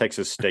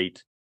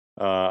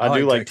 I I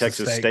do like like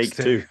Texas Texas steaks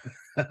steak too.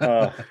 too.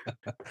 Uh,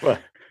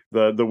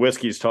 but the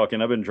whiskey's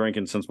talking. I've been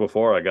drinking since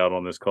before I got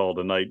on this call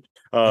tonight.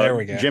 There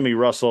we go. Jimmy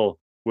Russell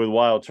with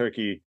Wild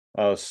Turkey.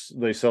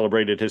 They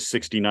celebrated his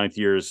 69th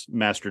year's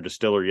master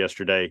distiller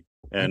yesterday,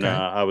 and Okay.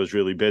 I was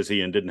really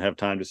busy and didn't have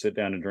time to sit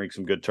down and drink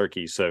some good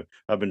turkey. So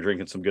I've been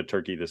drinking some good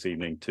turkey this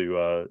evening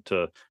to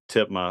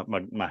tip my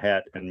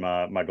hat and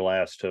my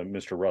glass to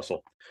Mr.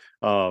 Russell.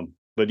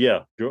 But yeah,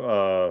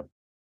 a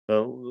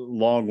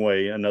long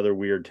way, another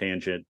weird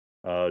tangent.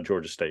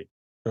 Georgia State.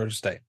 Georgia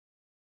State.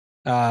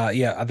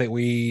 Yeah, I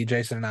think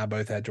Jason and I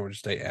both had Georgia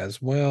State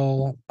as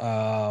well.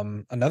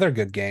 Another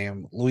good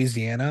game,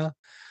 Louisiana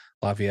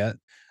Lafayette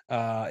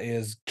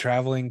is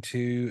traveling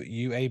to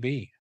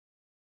UAB.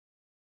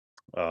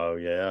 Oh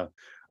yeah.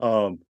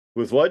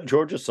 With what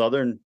Georgia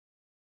Southern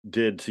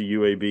did to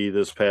UAB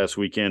this past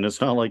weekend, it's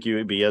not like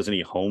UAB has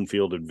any home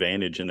field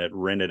advantage in that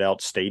rented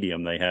out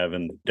stadium they have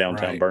in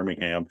downtown Right.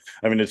 Birmingham.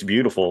 I mean, it's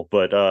beautiful,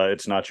 but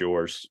it's not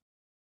yours.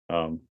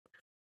 Um,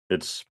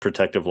 it's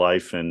Protective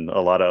Life, and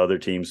a lot of other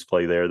teams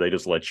play there. They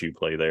just let you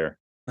play there,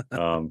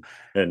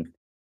 and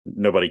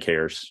nobody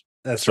cares.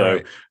 That's So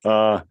right.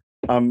 uh,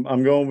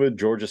 I'm going with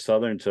Georgia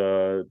Southern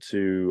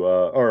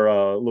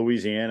or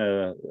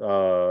Louisiana,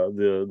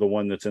 the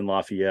one that's in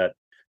Lafayette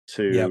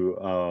Yep.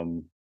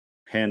 to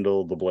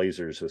handle the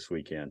Blazers this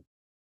weekend.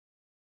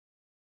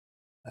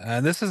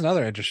 And this is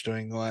another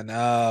interesting one.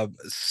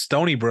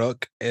 Stony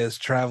Brook is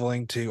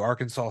traveling to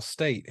Arkansas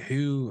State,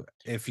 who,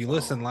 if you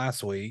listened Oh,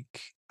 last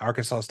week,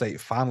 Arkansas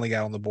State finally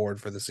got on the board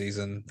for the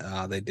season.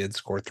 They did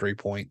score 3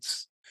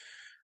 points.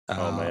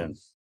 oh Um, man,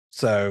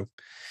 so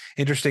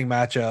interesting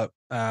matchup.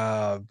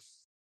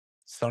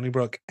 Stony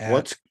Brook at,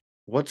 what's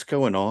what's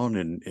going on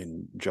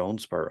in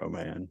Jonesboro,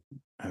 man?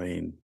 I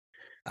mean,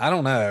 I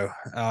don't know.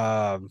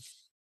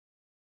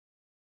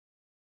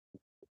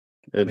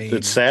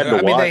 it's sad to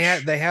I mean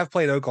watch. they have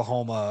played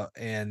Oklahoma,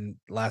 and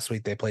last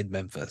week they played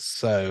Memphis.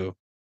 So,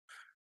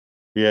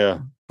 Yeah,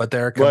 but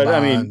they're but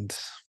I mean, combined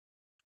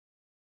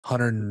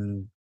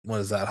 100, what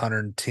is that,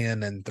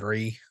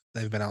 110-3.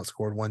 They've been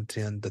outscored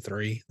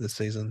 110-3 this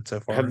season so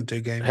far have in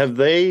 2 games. have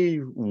they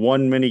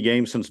won many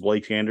games since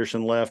Blake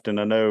Anderson left? And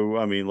I know,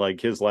 I mean,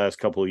 like his last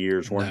couple of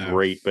years weren't No.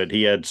 great, but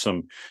he had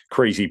some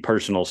crazy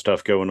personal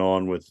stuff going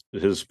on with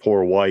his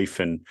poor wife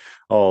and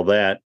all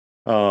that.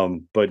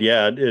 But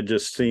yeah, it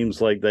just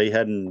seems like they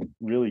hadn't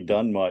really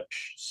done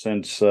much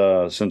since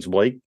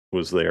Blake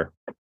was there.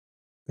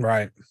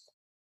 Right.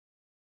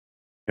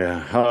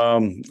 Yeah.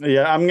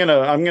 Yeah, I'm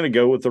gonna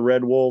go with the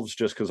Red Wolves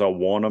just because I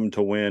want them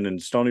to win.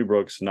 And Stony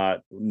Brook's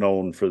not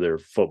known for their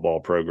football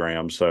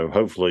program. So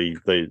hopefully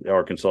the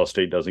Arkansas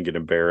State doesn't get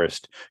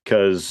embarrassed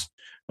because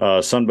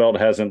Sunbelt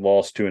hasn't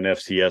lost to an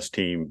FCS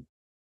team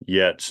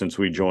yet since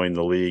we joined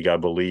the league, I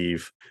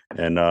believe.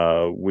 And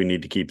we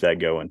need to keep that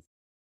going.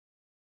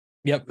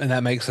 Yep, and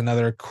that makes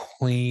another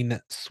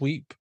clean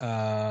sweep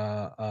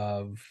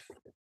of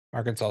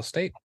Arkansas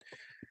State.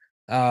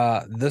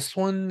 This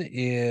one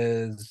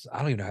is, I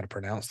don't even know how to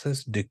pronounce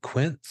this.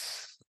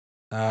 DeQuince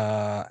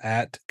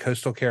at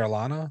Coastal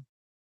Carolina.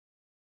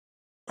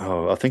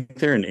 Oh, I think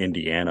they're in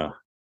Indiana.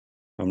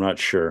 I'm not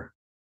sure.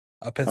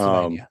 Um,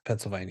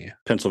 Pennsylvania.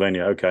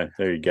 Pennsylvania. Okay,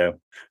 there you go.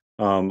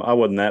 I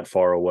wasn't that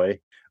far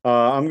away.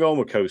 I'm going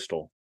with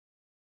Coastal.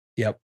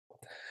 Yep.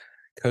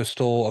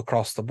 Coastal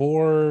across the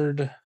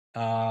board.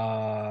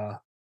 Uh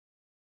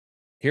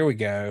Here we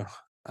go.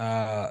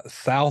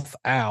 South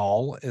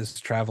Owl is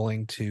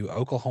traveling to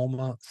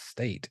Oklahoma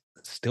State,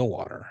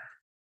 Stillwater.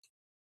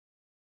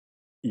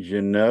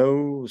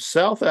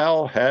 South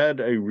Owl had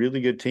a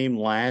really good team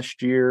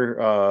last year.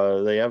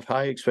 They have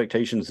high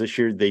expectations this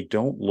year. They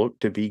don't look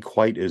to be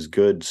quite as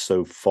good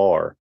so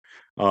far.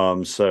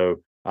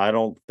 So I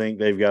don't think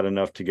they've got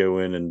enough to go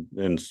in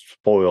and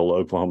spoil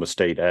Oklahoma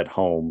State at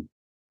home.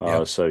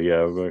 Yep. So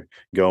yeah, we're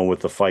going with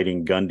the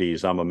Fighting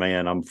Gundies. I'm a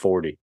man. I'm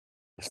 40.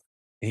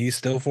 He's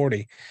still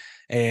 40.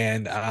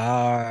 And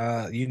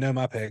you know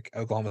my pick,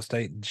 Oklahoma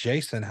State.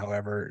 Jason,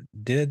 however,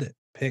 did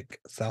pick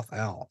South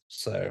Owl.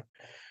 So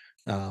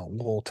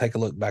we'll take a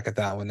look back at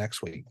that one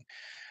next week.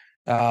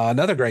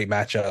 Another great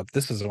matchup.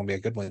 This is going to be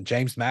a good one.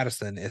 James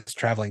Madison is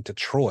traveling to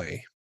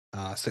Troy,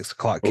 6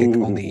 o'clock kick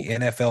on the Ooh,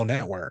 NFL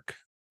Network.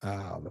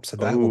 So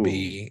that will ooh.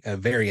 be a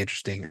very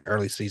interesting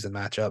early season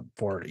matchup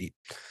for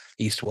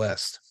East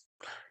West.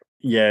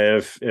 Yeah,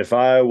 if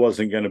I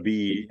wasn't going to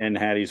be in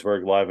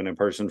Hattiesburg live and in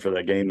person for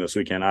that game this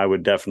weekend, I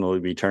would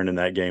definitely be turning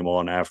that game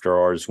on after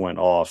ours went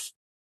off.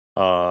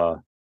 Uh,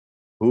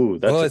 ooh, Well,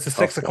 that's a it's a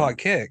six tough o'clock one.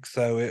 kick,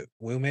 so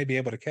we may be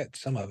able to catch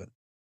some of it.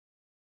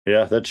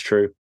 Yeah, that's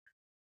true.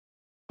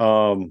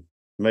 Um,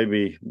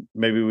 maybe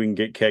we can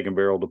get Keg and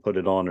Barrel to put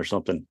it on or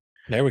something.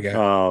 There we go.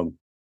 Um,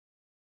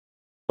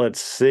 let's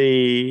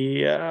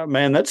see.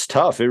 Man, that's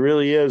tough. It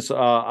really is.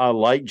 I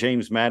like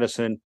James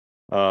Madison.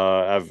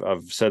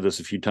 I've said this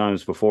a few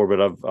times before,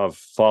 but I've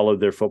followed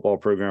their football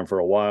program for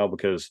a while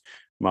because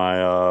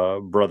my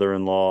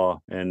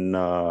brother-in-law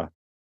and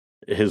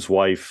his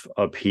wife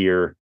up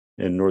here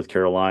in North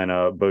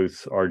Carolina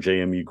both are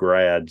JMU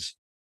grads.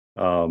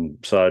 So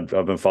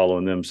I've been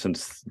following them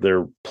since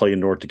they're playing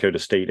North Dakota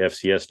State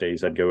FCS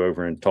days. I'd go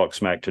over and talk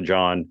smack to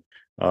John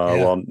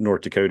Yeah. while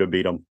North Dakota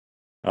beat them.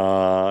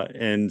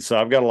 And so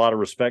I've got a lot of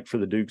respect for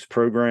the Dukes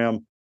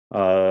program.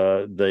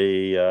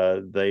 They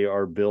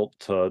are built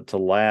to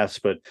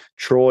last, but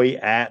Troy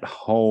at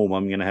home,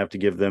 I'm going to have to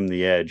give them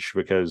the edge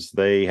because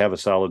they have a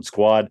solid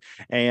squad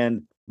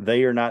and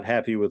they are not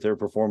happy with their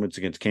performance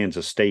against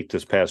Kansas State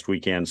this past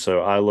weekend. So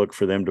I look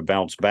for them to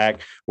bounce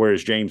back.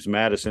 Whereas James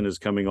Madison is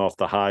coming off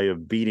the high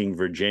of beating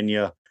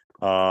Virginia,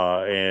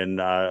 and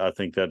I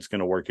think that's going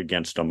to work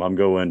against them. I'm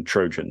going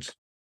Trojans.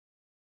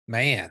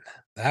 Man,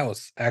 that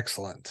was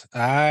excellent.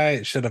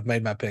 I should have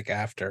made my pick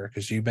after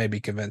because you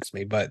maybe convinced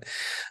me, but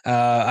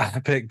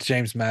I picked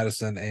James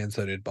Madison and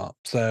so did Bump.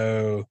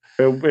 So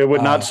It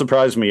would not uh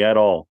surprise me at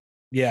all.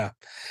 yeah.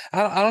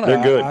 I don't know.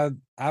 They're good.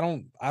 I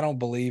don't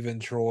believe in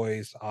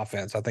Troy's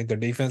offense. I think their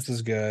defense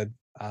is good.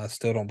 I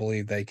still don't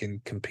believe they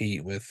can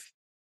compete with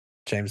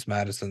James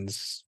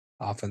Madison's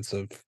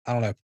offensive. I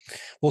don't know.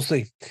 We'll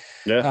see.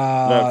 Yeah, no,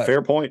 Uh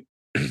fair point.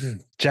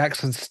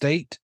 Jackson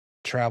State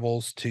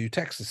travels to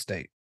Texas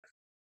State.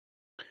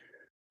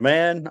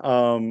 Man,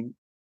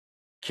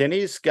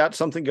 Kenny's got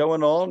something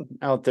going on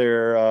out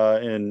there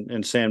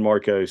in San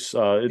Marcos.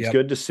 It's Yep.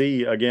 good to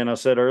see. Again, I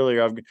said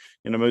earlier,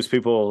 most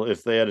people,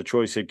 if they had a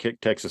choice, they'd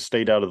kick Texas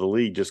State out of the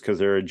league just because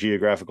they're a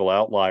geographical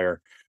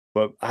outlier.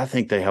 But I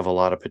think they have a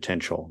lot of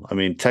potential. I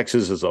mean,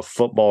 Texas is a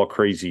football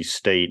crazy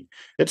state.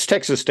 It's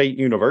Texas State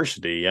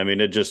University. I mean,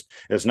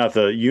 it's not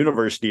the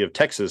University of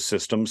Texas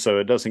system, so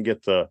it doesn't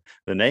get the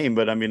name.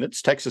 But I mean,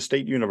 it's Texas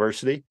State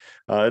University.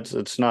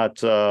 It's not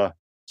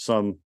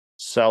some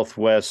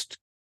Southwest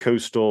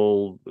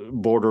coastal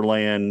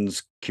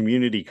borderlands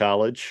community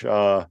college.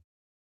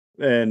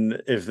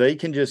 And if they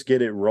can just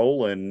get it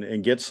rolling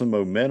and get some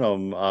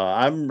momentum,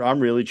 I'm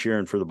really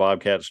cheering for the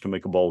Bobcats to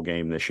make a bowl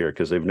game this year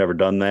because they've never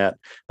done that.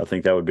 I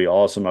think that would be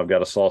awesome. I've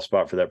got a soft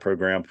spot for that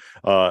program.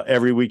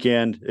 Every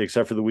weekend,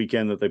 except for the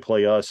weekend that they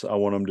play us, I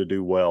want them to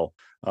do well.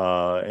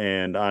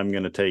 And I'm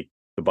going to take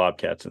the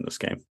Bobcats in this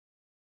game.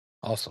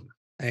 Awesome.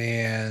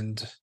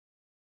 And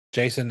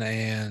Jason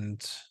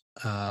and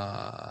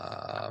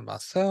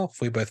myself,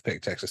 we both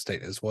picked Texas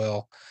State as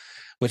well,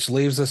 which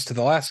leaves us to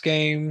the last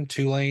game,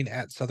 Tulane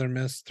at Southern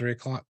Miss,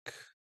 3:00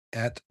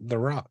 at the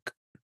Rock.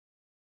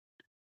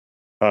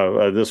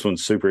 This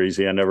one's super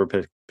easy. I never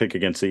pick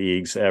against the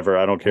Eags ever.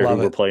 I don't care who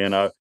we're playing.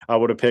 I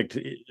would have picked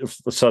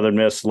Southern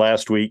Miss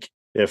last week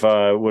if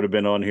I would have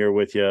been on here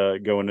with you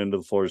going into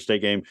the Florida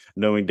State game,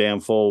 knowing damn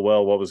full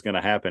well what was going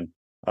to happen.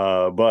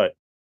 But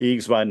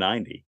Eags by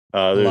 90.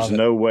 There's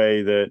no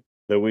way that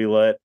we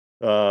let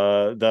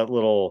that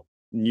little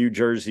New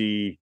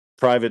Jersey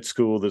private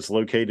school that's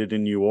located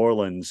in New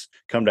Orleans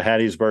come to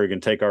Hattiesburg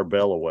and take our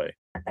bell away.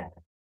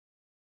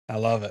 I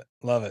love it.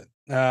 Love it.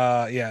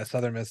 Yeah,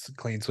 Southern Miss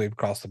clean sweep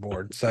across the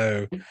board.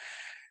 So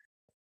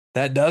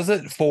that does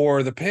it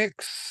for the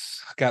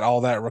picks. Got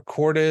all that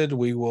recorded.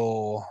 We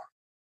will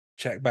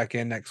check back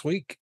in next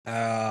week.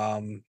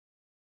 And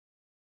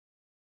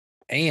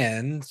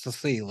let's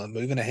see,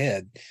 moving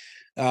ahead.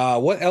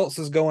 What else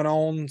is going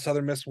on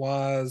Southern Miss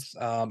wise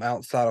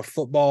outside of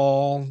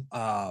football?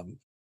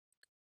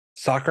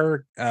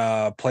 Soccer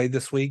played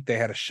this week. They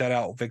had a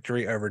shutout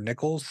victory over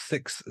Nichols,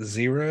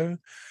 6-0.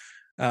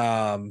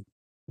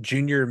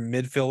 Junior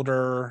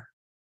midfielder.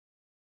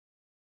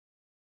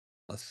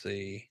 Let's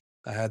see.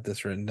 I had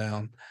this written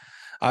down.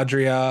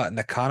 Adria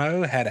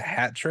Nakano had a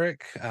hat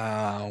trick,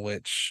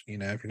 which,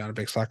 if you're not a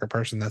big soccer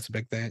person, that's a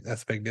big thing.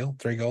 That's a big deal.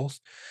 3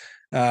 goals.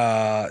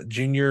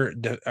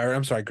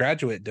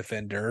 Graduate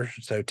defender.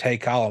 So Tay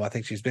Collum, I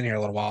think she's been here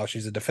a little while.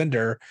 She's a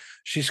defender.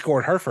 She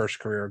scored her first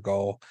career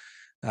goal.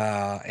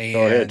 And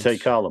go ahead, Tay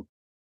Collum.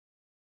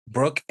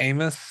 Brooke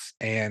Amos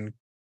and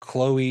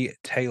Chloe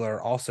Taylor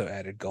also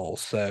added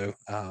goals. So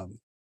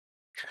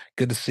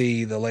good to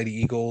see the Lady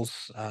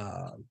Eagles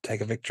take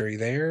a victory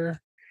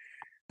there.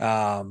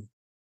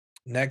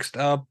 Next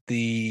up,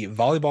 the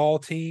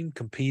volleyball team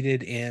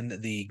competed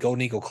in the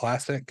Golden Eagle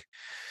Classic.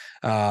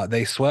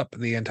 They swept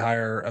the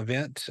entire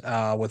event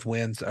with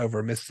wins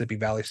over Mississippi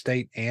Valley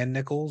State and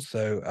Nichols.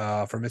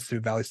 So for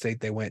Mississippi Valley State,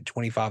 they went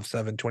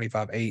 25-7,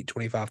 25-8,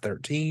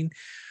 25-13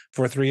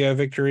 for a 3-0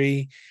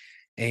 victory,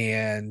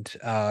 and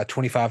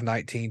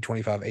 25-19,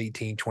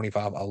 25-18,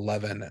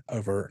 25-11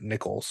 over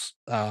Nichols.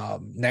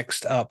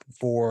 Next up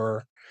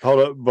for... Hold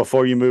up,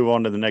 before you move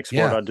on to the next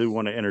sport, I do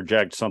want to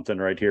interject something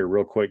right here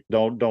real quick.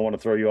 Don't want to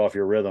throw you off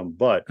your rhythm,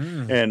 but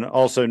and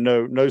also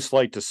no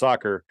slight to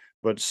soccer,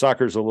 but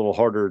soccer's a little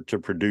harder to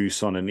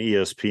produce on an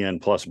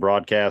ESPN Plus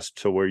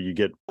broadcast to where you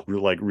get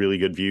like really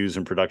good views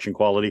and production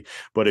quality.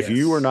 But if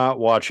you were not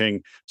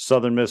watching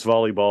Southern Miss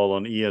volleyball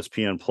on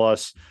ESPN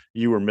Plus,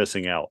 you were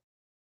missing out.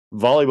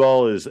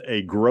 Volleyball is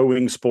a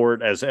growing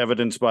sport, as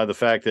evidenced by the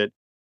fact that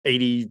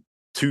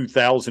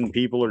 82,000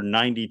 people or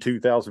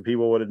 92,000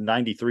 people,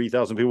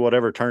 93,000 people,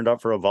 whatever, turned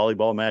up for a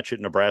volleyball match at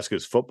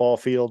Nebraska's football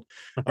field.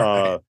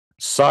 Right.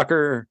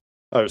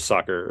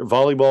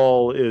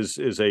 Volleyball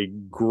is a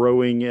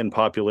growing in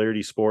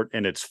popularity sport,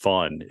 and it's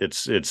fun.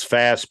 It's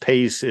fast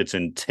paced. It's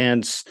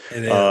intense.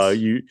 It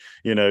is.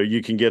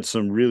 You can get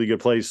some really good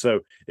plays.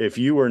 So if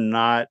you are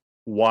not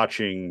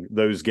watching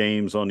those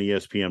games on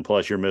ESPN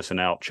Plus, you're missing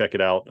out. Check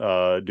it out.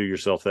 Do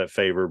yourself that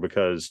favor,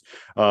 because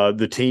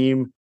the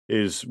team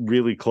is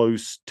really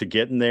close to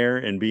getting there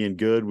and being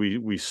good.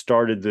 We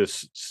started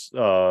this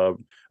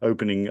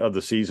opening of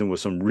the season with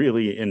some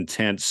really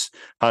intense,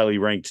 highly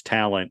ranked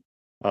talent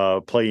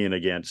playing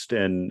against,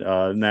 and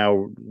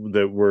now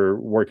that we're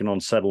working on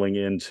settling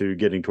into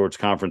getting towards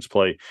conference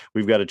play,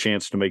 we've got a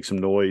chance to make some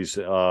noise.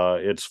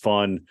 It's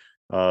fun.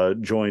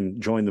 Join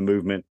the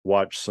movement.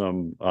 Watch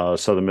some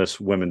Southern Miss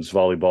women's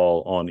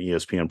volleyball on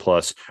ESPN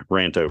Plus.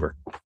 Rant over.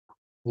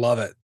 Love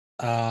it.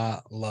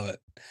 Love it.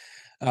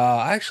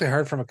 I actually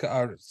heard from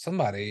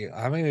somebody.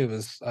 I mean, it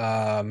was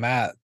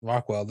Matt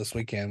Rockwell this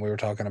weekend. We were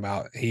talking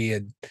about, he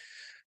had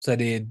said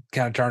he had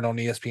kind of turned on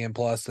ESPN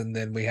Plus, and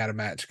then we had a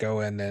match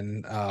going,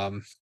 and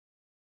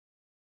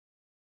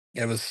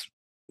it was,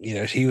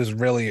 he was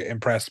really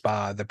impressed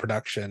by the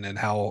production and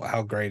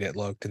how great it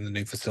looked in the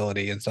new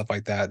facility and stuff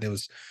like that. It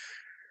was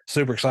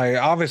super exciting.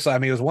 Obviously, I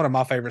mean, it was one of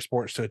my favorite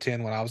sports to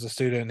attend when I was a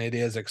student. It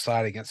is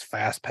exciting. It's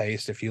fast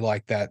paced. If you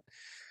like that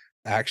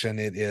action.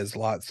 It is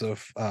lots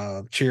of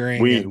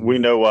cheering We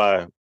and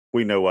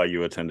know why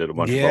you attended a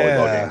bunch of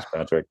volleyball yeah. games,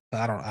 Patrick.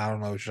 I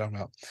don't know what you're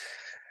talking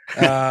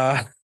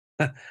about.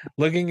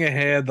 Looking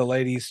ahead, the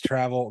ladies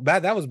travel.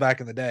 That was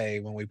back in the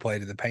day when we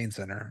played at the Payne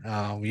Center.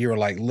 You were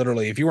like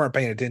literally, if you weren't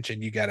paying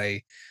attention, you got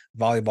a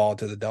volleyball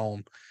to the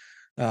dome.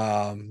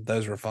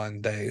 Those were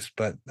fun days.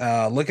 But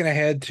looking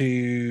ahead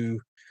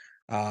to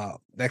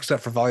next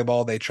up for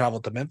volleyball, they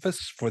traveled to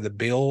Memphis for the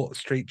Beale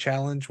Street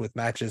Challenge with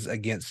matches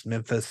against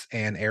Memphis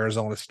and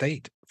Arizona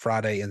State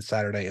Friday and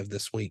Saturday of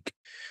this week.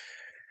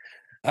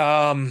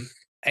 And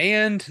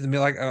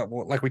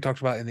like we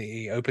talked about in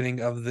the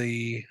opening of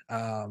the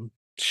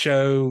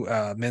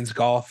show, men's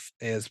golf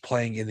is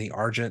playing in the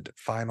Argent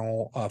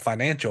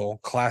Financial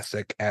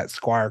Classic at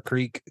Squire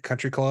Creek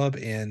Country Club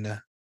in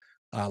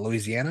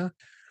Louisiana.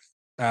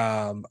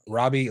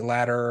 Robbie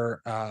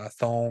Ladder,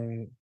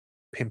 Thong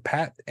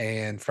Pimpat,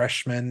 and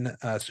freshman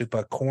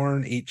Supa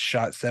Korn each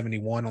shot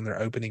 71 on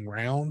their opening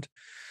round.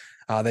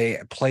 They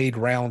played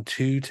round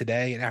 2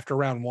 today, and after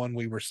round 1,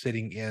 we were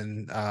sitting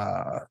in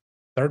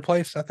third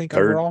place, I think,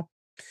 overall.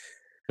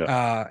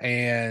 Yeah.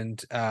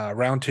 And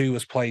round 2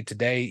 was played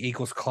today.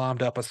 Eagles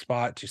climbed up a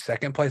spot to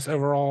second place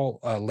overall,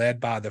 led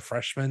by the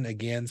freshman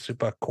again,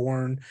 Supa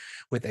Korn,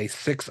 with a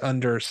 6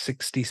 under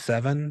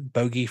 67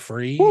 bogey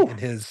free in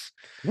his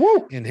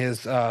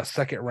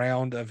second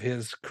round of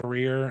his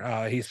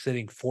career. He's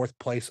sitting fourth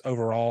place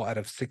overall out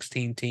of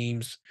 16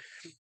 teams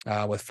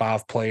with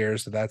 5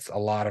 players. So that's a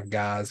lot of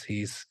guys.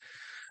 He's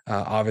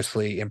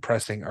obviously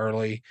impressing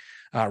early.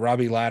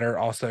 Robbie Ladder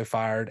also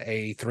fired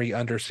a 3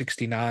 under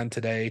 69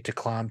 today to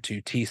climb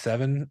to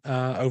T7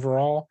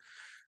 overall.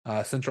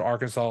 Central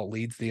Arkansas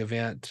leads the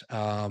event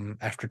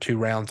after 2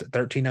 rounds at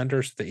 13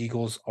 under. So the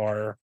Eagles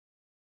are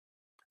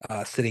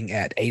sitting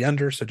at 8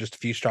 under, so just a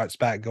few shots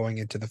back going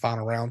into the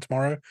final round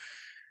tomorrow.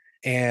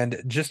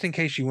 And just in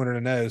case you wanted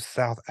to know,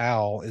 South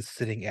Owl is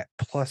sitting at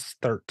plus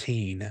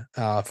 13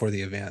 for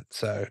the event.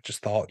 So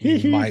just thought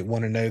you might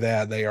want to know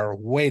that. They are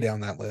way down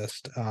that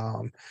list.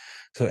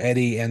 So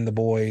Eddie and the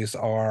boys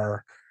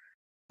are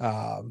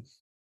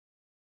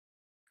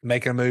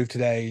making a move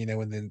today,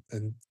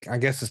 and I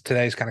guess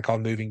today's kind of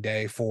called moving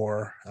day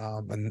for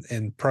and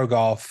in pro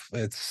golf,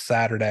 it's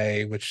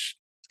Saturday, which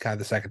is kind of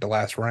the second to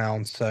last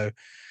round. So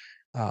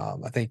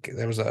I think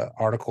there was an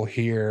article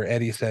here.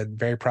 Eddie said,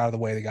 very proud of the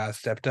way the guys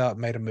stepped up,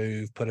 made a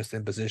move, put us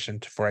in position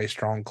for a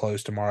strong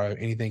close tomorrow.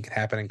 Anything can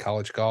happen in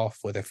college golf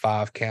with a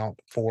 5 count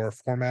 4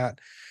 format,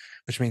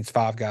 which means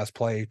 5 guys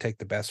play, take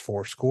the best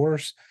 4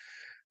 scores.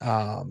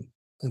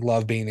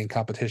 Love being in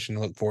competition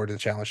and look forward to the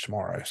challenge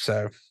tomorrow.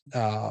 So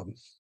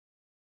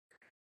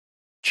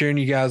cheering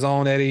you guys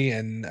on, Eddie.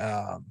 And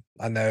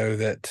I know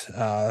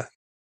that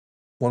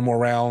one more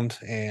round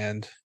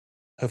and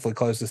hopefully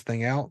close this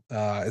thing out.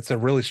 It's a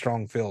really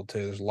strong field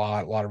too. There's a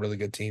lot of really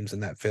good teams in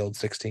that field,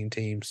 16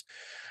 teams.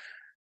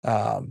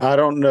 I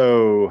don't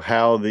know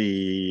how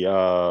the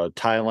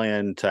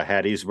Thailand to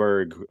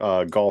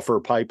Hattiesburg golfer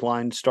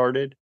pipeline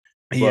started,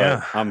 but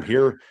yeah, I'm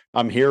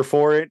here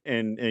for it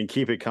and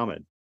keep it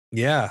coming.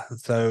 Yeah.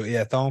 So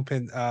yeah, Thong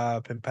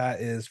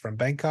Pimpat is from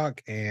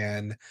Bangkok,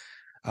 and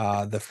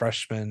the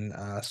freshman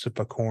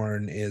Supa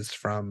Korn is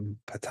from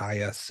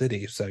Pattaya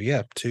City. So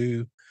yeah,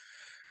 2.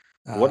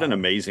 What an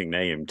amazing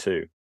name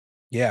too.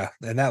 Yeah,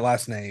 and that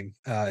last name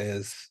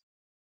is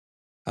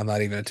I'm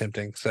not even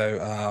attempting.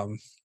 So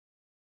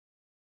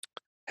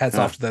hats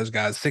off to those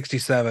guys.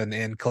 67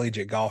 in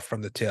collegiate golf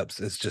from the tips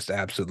is just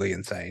absolutely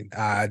insane.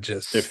 I've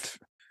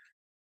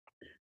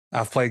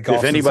played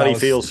golf. If anybody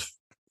feels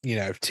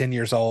 10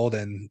 years old,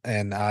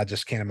 and I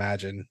just can't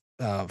imagine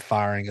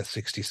firing a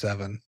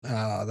 67.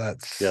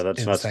 That's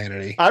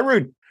insanity.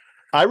 Nuts.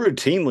 I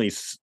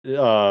routinely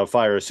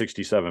fire a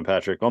 67,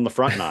 Patrick, on the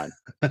front 9.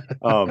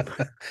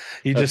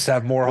 You just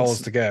have more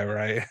holes to go,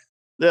 right?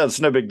 Yeah,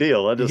 it's no big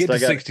deal. I got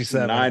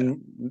 67.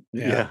 9.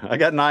 Yeah, I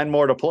got 9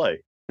 more to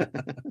play.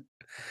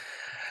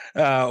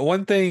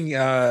 One thing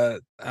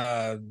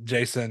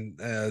Jason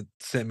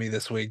sent me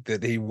this week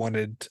that he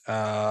wanted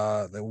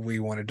that we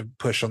wanted to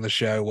push on the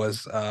show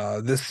was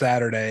this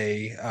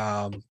Saturday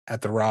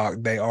at the Rock,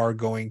 they are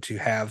going to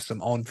have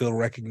some on-field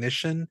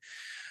recognition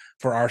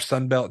for our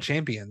Sunbelt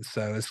champions.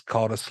 So it's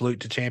called a Salute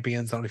to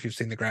Champions. I don't know if you've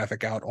seen the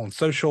graphic out on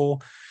social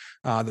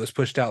that was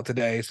pushed out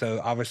today. So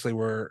obviously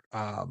we're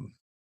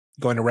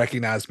going to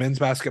recognize men's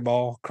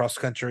basketball, cross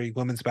country,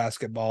 women's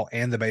basketball,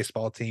 and the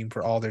baseball team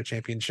for all their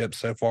championships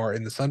so far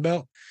in the Sun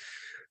Belt.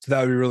 So that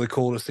would be really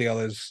cool to see all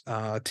those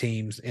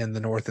teams in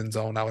the Northern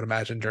Zone, I would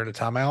imagine, during a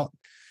timeout.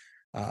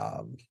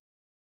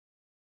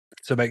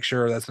 So make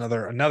sure that's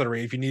another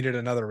if you needed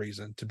another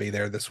reason to be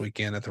there this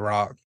weekend at the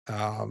Rock.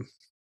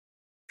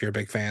 If you're a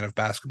big fan of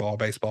basketball,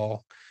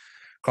 baseball,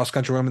 cross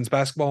country women's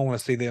basketball, want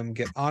to see them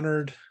get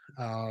honored,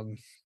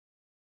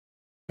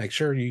 make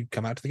sure you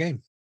come out to the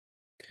game.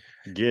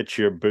 Get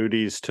your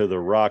booties to the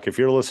Rock. If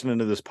you're listening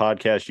to this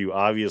podcast, you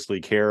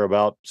obviously care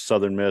about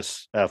Southern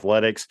Miss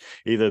athletics.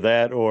 Either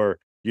that or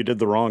you did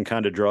the wrong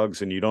kind of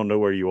drugs and you don't know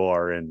where you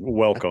are. And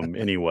welcome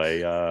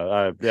anyway.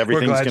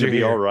 Everything's going to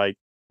be all right.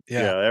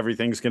 Yeah. Yeah,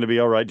 everything's going to be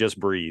all right. Just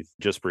breathe.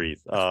 Just breathe.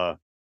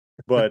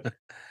 But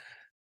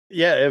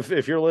yeah,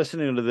 if you're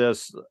listening to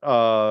this,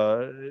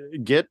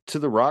 get to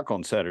the Rock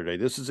on Saturday.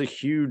 This is a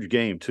huge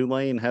game.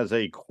 Tulane has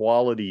a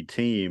quality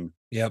team,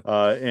 Yep.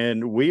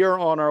 and we are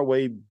on our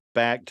way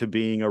back to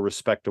being a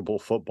respectable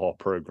football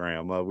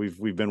program.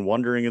 We've been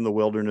wandering in the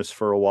wilderness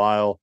for a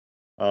while,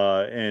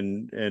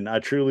 and I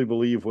truly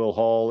believe Will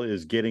Hall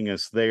is getting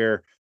us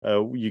there.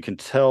 You can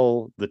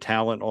tell the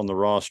talent on the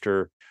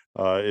roster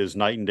is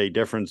night and day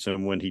difference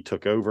than when he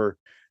took over.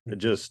 Mhm.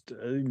 Just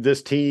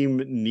this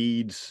team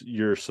needs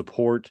your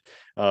support.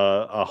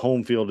 A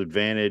home field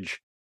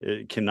advantage,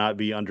 it cannot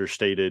be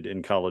understated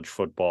in college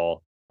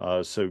football.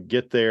 So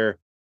get there.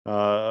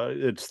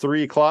 It's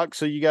 3 o'clock,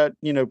 so you got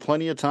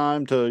plenty of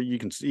time to you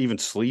can even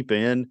sleep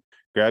in,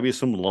 grab you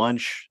some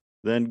lunch,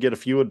 then get a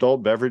few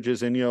adult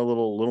beverages in you, a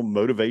little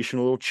motivational,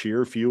 little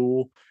cheer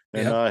fuel,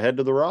 and Yep. head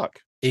to the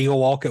Rock. Eagle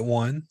Walk at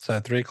 1. So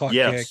 3 o'clock kick,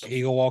 Yes,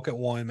 Eagle Walk at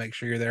 1. Make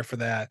sure you're there for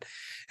that.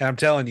 And I'm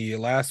telling you,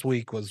 last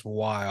week was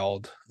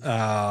wild.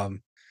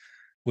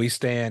 We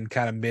stand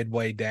kind of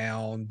midway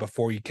down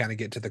before you kind of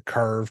get to the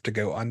curve to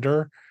go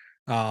under.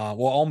 Well,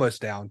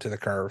 almost down to the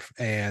curve.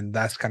 And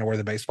that's kind of where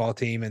the baseball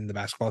team and the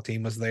basketball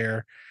team was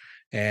there.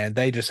 And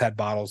they just had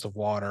bottles of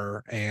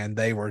water and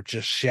they were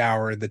just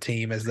showering the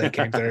team as they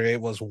came through. It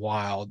was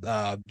wild.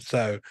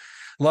 So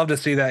love to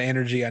see that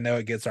energy. I know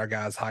it gets our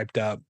guys hyped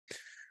up.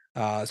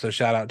 So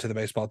shout out to the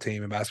baseball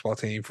team and basketball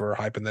team for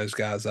hyping those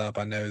guys up.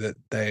 I know that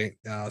they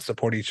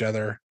support each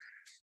other,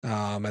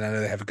 and I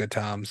know they have a good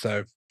time.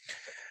 So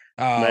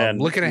man.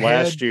 looking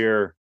Last ahead,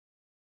 year,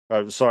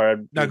 sorry,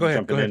 no, go I'm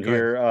ahead, go jumping ahead, in go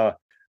ahead. here.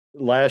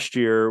 Last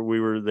year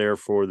we were there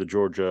for the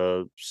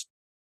Georgia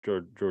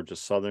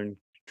Southern,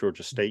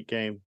 Georgia State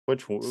game.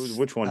 Which I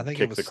one think it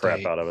kicked was the crap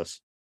state. out of us?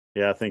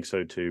 Yeah, I think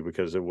so too,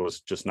 because it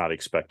was just not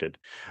expected.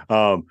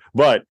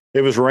 But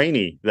it was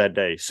rainy that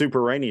day,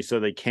 super rainy, so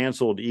they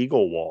canceled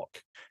Eagle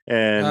Walk.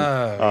 And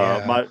Oh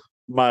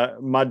yeah,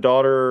 my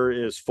daughter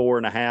is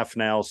 4.5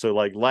 now, so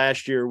like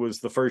last year was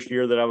the first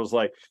year that I was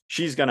like,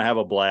 she's gonna have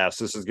a blast.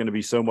 This is gonna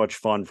be so much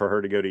fun for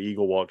her to go to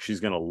Eagle Walk. She's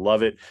gonna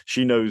love it.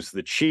 She knows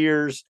the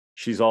cheers.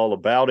 She's all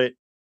about it.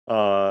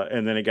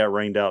 And then it got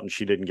rained out, and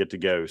she didn't get to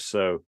go.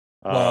 So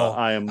well,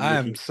 I am I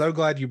am looking so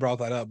glad you brought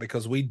that up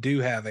because we do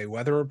have a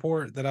weather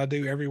report that I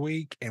do every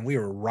week, and we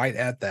were right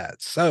at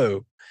that.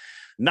 So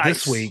this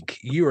nice. week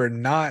you are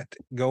not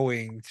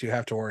going to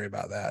have to worry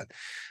about that.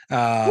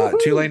 Woohoo!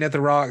 Tulane at the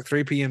Rock,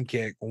 3 p.m.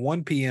 kick,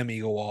 1 p.m.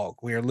 Eagle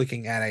Walk. We are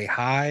looking at a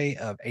high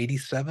of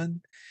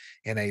 87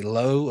 and a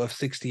low of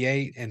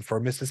 68. And for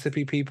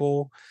Mississippi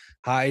people,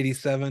 high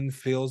 87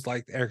 feels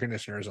like the air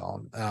conditioner is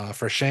on.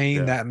 For Shane,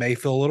 Yeah, that may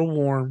feel a little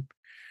warm.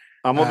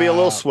 I'm gonna be a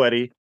little Uh,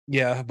 sweaty.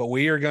 yeah, but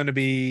we are going to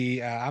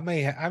be. I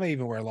may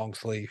even wear a long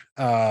sleeve.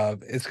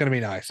 It's going to be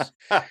nice.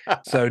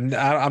 So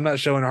I'm not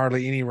showing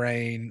hardly any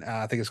rain.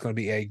 I think it's going to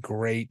be a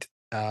great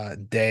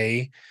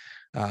day.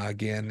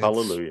 Again, it's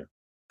Hallelujah.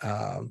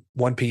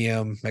 1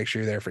 p.m. Make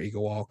sure you're there for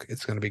Eagle Walk.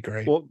 It's going to be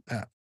great. Well,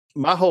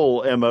 my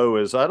whole MO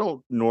is I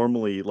don't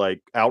normally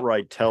like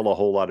outright tell a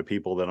whole lot of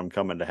people that I'm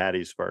coming to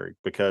Hattiesburg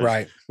because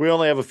Right. we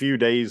only have a few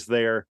days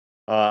there.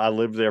 I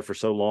lived there for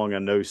so long. I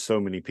know so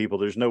many people.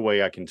 There's no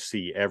way I can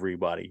see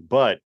everybody,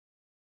 but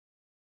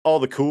all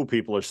the cool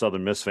people are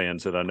Southern Miss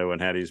fans that I know in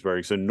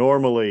Hattiesburg. So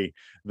normally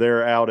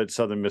they're out at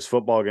Southern Miss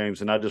football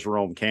games, and I just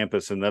roam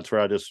campus, and that's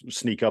where I just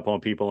sneak up on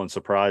people and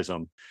surprise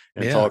them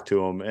and Yeah. talk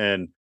to them.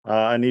 And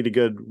I need a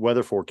good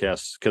weather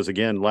forecast because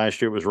again,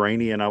 last year it was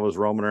rainy, and I was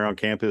roaming around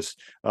campus.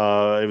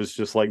 It was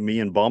just like me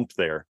and Bump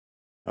there,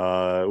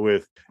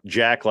 with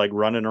Jack like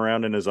running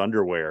around in his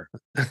underwear.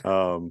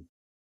 Um,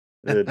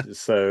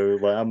 so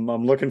like,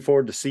 I'm looking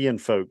forward to seeing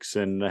folks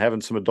and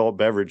having some adult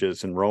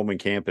beverages and roaming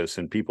campus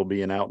and people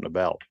being out and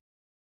about.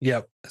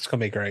 Yep. It's going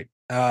to be great.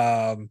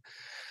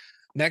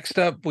 Next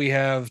up, we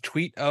have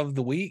tweet of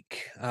the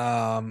week.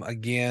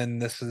 Again,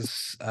 this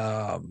is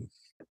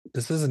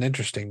an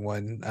interesting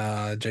one.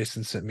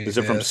 Jason sent me Is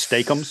it from this.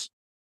 Steakums?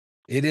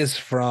 It is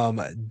from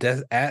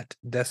at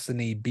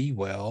Destiny Be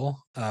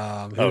Well,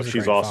 Oh, who's a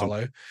she's great awesome.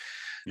 follow.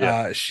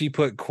 Yeah. She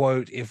put,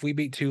 quote, if we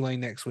beat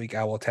Tulane next week,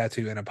 I will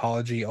tattoo an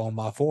apology on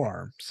my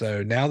forearm.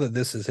 So now that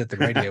this has hit the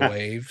radio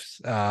waves,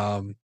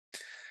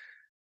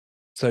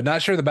 so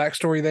not sure the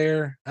backstory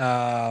there.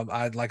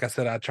 Like I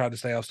said, I tried to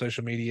stay off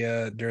social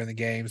media during the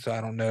game, so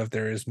I don't know if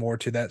there is more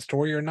to that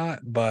story or not.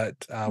 But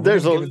we're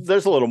There's gonna give a it.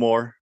 there's a little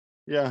more.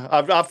 Yeah,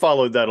 I've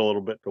followed that a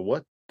little bit. But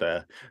what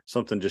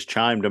something just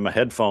chimed in my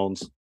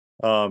headphones.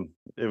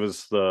 It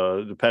was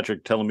the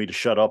Patrick telling me to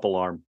shut up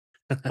alarm.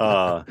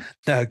 Uh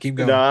No, keep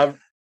no, going.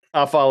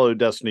 I follow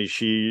Destiny.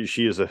 She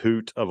is a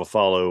hoot of a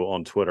follow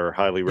on Twitter.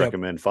 Highly Yep.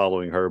 recommend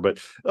following her. But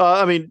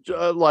I mean,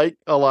 like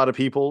a lot of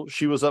people,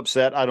 she was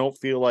upset. I don't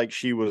feel like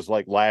she was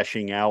like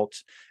lashing out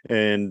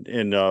in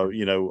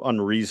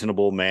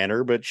unreasonable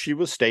manner, but she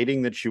was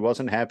stating that she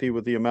wasn't happy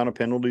with the amount of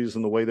penalties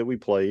and the way that we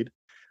played.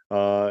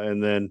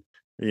 And then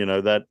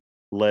that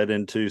led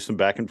into some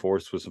back and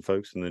forths with some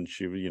folks. And then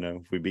she,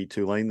 if we beat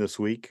Tulane this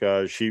week,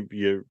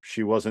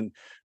 she wasn't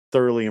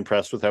thoroughly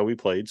impressed with how we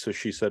played. So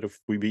she said if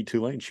we beat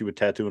Tulane, she would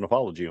tattoo an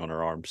apology on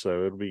her arm.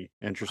 So it'll be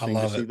I interesting to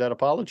love see it. that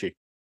apology.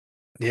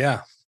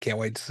 Yeah, can't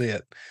wait to see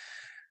it.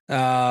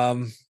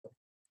 Um,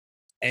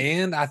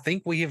 and I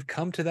think we have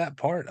come to that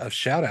part of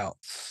shout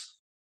outs.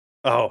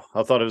 Oh,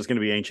 I thought it was going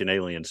to be Ancient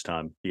Aliens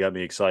time. You got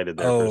me excited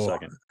there for a Oh,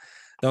 second.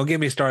 don't get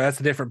me started. That's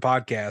a different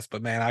podcast,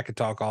 but man, I could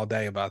talk all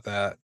day about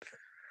that.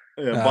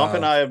 Bump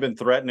and Uh, I have been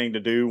threatening to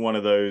do one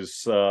of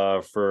those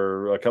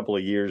for a couple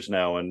of years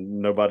now,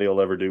 and nobody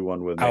will ever do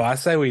one with oh, me. I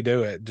say we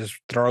do it. Just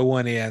throw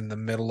one in the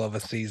middle of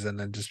a season,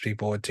 and just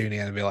people would tune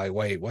in and be like,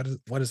 "Wait, what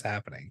is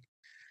happening?"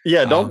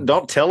 Yeah, Um,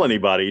 don't tell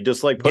anybody.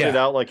 Just like put it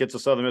yeah. out like it's a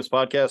Southern Miss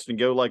podcast and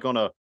go like on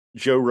a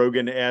Joe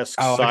Rogan esque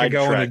Oh, I could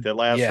go on a sidetrack that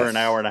lasts for an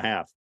hour yes. and a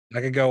half.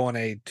 I could go on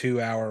a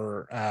 2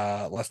 hour.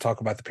 Let's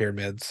talk about the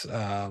pyramids.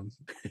 I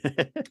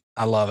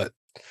love it.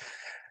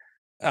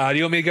 Do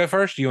you want me to go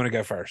first? Do you want to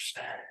go first?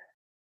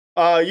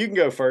 You can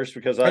go first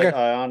because Okay.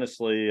 I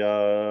honestly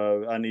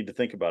I need to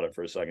think about it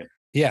for a second.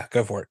 Yeah,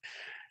 go for it.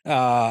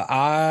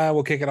 I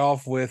will kick it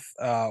off with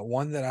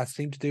one that I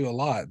seem to do a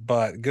lot,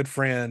 but good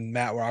friend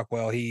Matt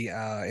Rockwell, he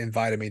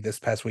invited me this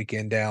past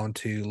weekend down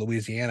to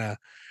Louisiana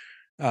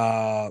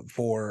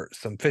for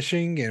some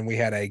fishing, and we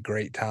had a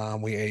great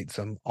time. We ate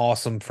some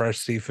awesome fresh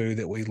seafood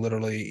that we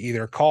literally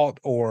either caught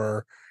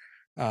or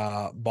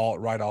bought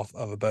right off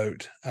of a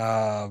boat.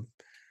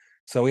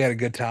 So we had a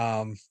good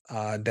time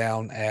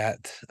down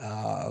at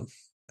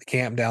the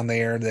camp down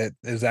there that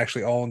is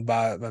actually owned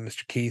by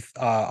Mr. Keith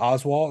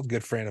Oswald,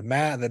 good friend of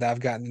Matt that I've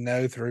gotten to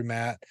know through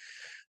Matt.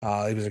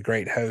 He was a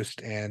great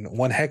host and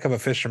one heck of a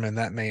fisherman.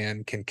 That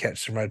man can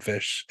catch some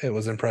redfish. It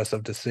was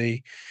impressive to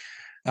see.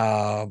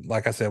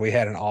 Like I said, we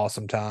had an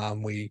awesome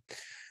time. We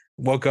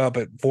woke up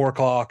at 4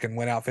 o'clock and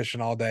went out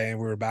fishing all day, and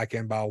we were back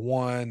in by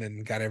 1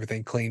 and got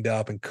everything cleaned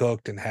up and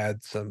cooked and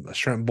had some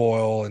shrimp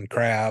boil and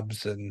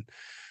crabs and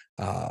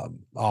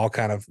all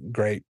kind of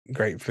great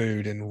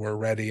food, and we're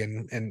ready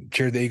and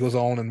cheered the Eagles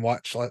on and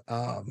watched.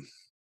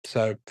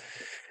 So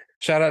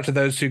shout out to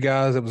those two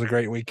guys. It was a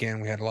great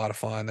weekend. We had a lot of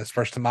fun. It's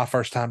my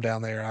first time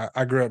down there.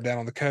 I grew up down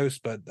on the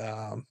coast, but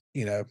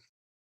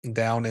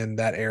down in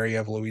that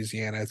area of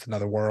Louisiana, it's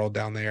another world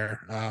down there.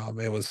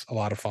 It was a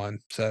lot of fun.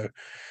 So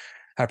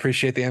I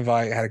appreciate the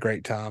invite. I had a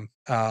great time.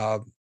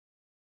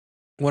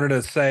 Wanted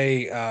to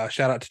say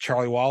shout out to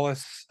Charlie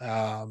Wallace.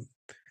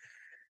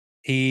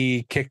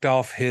 He kicked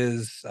off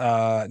his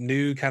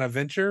new kind of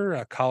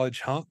venture,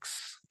 College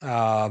Hunks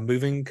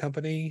moving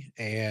company,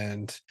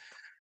 and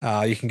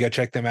you can go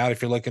check them out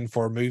if you're looking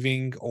for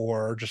moving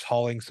or just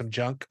hauling some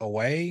junk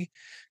away.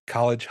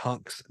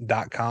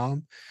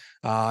 collegehunks.com.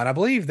 And I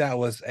believe that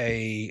was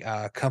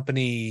a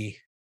company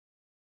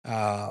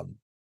on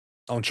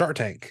Shark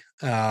Tank.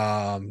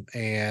 Oh,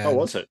 And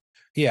was it?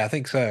 yeah, I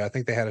think so. I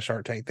think they had a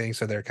Shark Tank thing,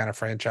 so they're kind of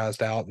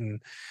franchised out,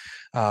 and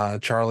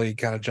Charlie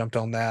kind of jumped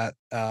on that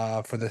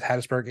for the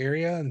Hattiesburg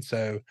area, and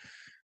so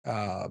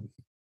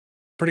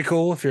pretty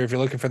cool. If you're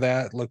looking for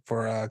that, look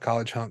for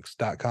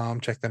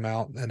collegehunks.com. Check them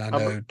out. And I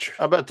know,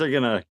 I bet they're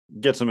gonna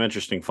get some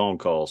interesting phone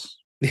calls.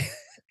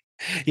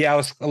 yeah, I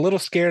was a little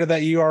scared of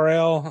that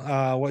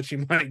URL, what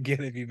you might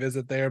get if you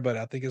visit there, but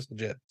I think it's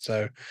legit.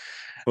 So,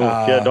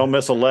 Oh, yeah, don't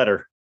miss a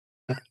letter.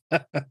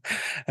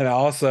 and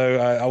also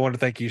I want to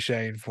thank you,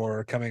 Shane,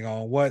 for coming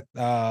on. What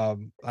I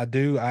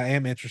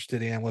am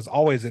interested in, was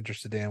always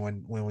interested in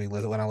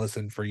when I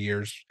listened for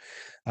years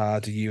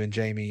to you and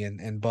Jamie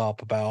and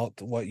Bump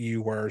about what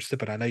you were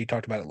sipping. I know you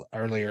talked about it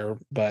earlier,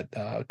 but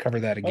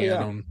cover that Oh again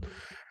yeah. on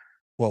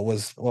what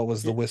was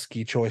the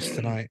whiskey choice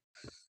tonight.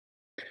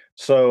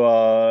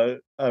 So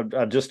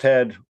I just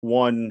had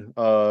one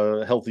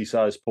healthy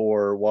size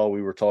pour while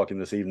we were talking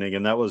this evening,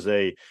 and that was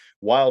a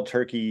Wild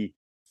Turkey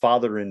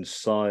father and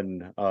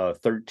son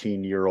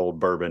 13-year-old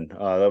bourbon.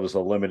 That was a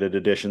limited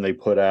edition they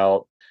put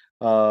out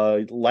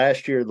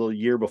last year. The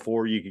year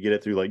before, you could get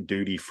it through like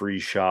duty free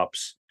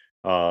shops.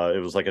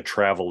 It was like a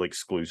travel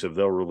exclusive.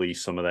 They'll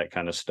release some of that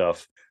kind of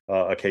stuff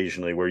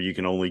occasionally, where you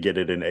can only get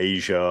it in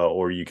Asia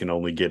or you can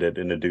only get it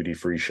in a duty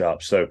free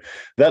shop. So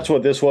that's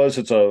what this was.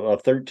 It's a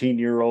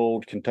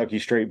 13-year-old Kentucky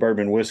straight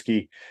bourbon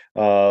whiskey,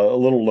 a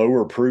little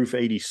lower proof,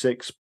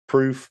 86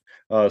 proof.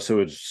 So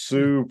it's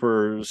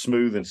super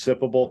smooth and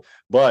sippable,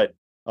 but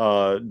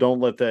don't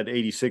let that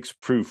 86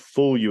 proof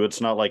fool you.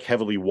 It's not like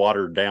heavily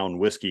watered down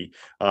whiskey.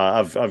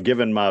 I've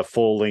given my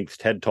full length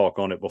TED talk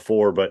on it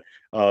before, but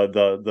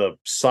the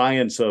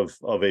science of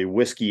a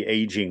whiskey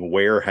aging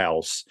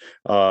warehouse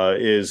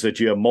is that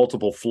you have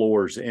multiple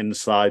floors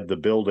inside the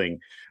building.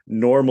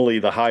 Normally,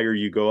 the higher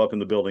you go up in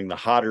the building, the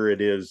hotter it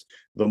is,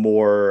 the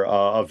more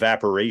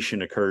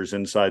evaporation occurs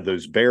inside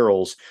those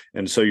barrels.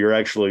 And so you're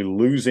actually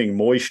losing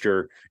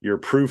moisture. Your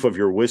proof of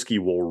your whiskey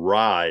will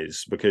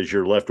rise because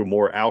you're left with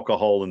more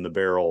alcohol in the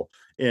barrel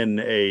in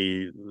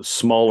a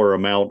smaller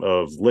amount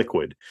of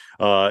liquid.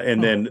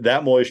 And then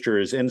that moisture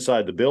is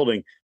inside the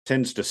building.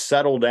 tends to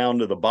settle down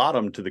to the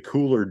bottom to the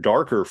cooler,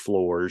 darker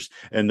floors,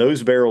 and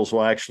those barrels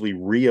will actually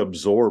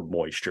reabsorb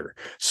moisture.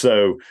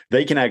 So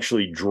they can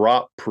actually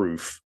drop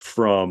proof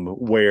from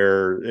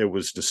where it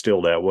was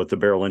distilled at, what the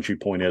barrel entry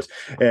point is.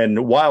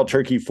 And Wild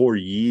Turkey for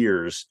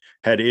years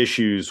had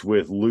issues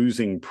with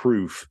losing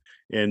proof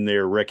in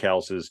their rick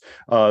houses.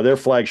 Their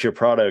flagship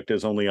product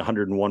is only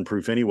 101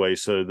 proof anyway,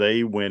 so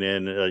they went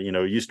in.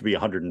 It used to be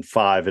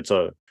 105. It's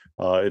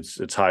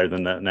higher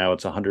than that now.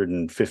 It's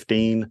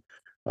 115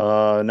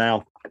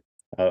 now.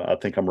 I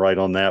think I'm right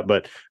on that,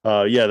 but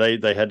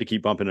they had to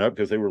keep bumping it up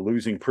because they were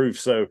losing proof.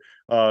 So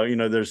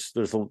there's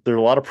a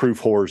lot of proof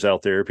whores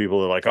out there.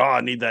 People are like, oh, I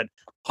need that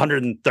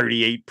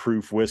 138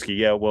 proof whiskey.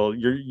 Yeah, well,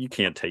 you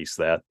can't taste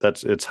that.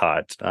 It's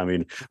hot. I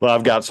mean, well,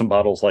 I've got some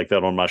bottles like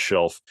that on my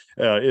shelf.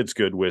 It's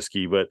good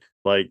whiskey, but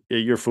like,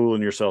 you're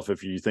fooling yourself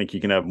if you think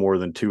you can have more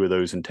than 2 of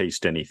those and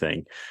taste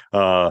anything.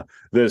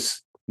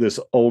 This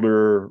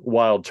older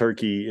Wild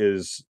Turkey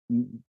is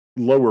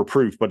lower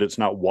proof, but it's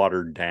not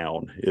watered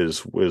down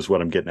is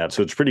what I'm getting at.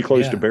 So it's pretty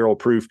close to barrel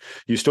proof.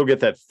 You still get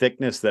that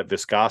thickness, that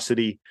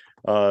viscosity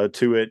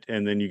to it,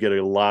 and then you get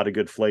a lot of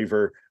good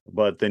flavor,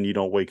 but then you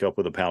don't wake up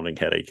with a pounding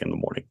headache in the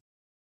morning.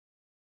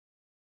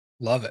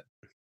 Love it.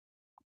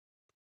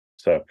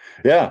 So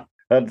yeah,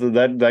 that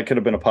could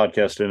have been a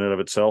podcast in and of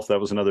itself. That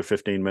was another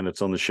 15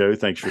 minutes on the show.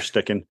 Thanks for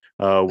sticking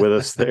with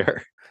us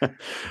there.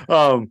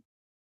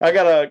 I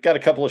got a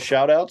couple of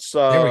shout outs.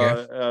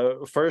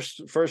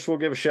 First we'll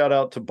give a shout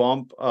out to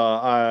Bump.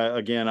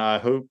 I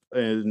hope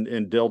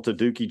in Delta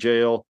Dookie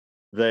jail,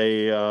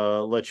 they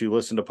let you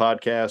listen to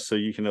podcasts so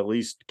you can at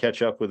least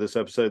catch up with this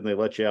episode, and they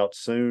let you out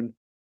soon.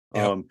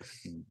 Yep.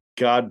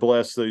 God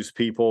bless those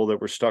people that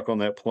were stuck on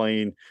that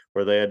plane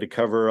where they had to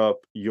cover up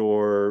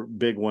your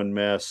big one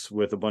mess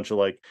with a bunch of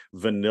like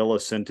vanilla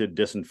scented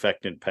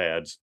disinfectant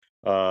pads.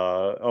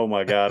 Oh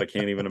my God, I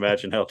can't even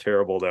imagine how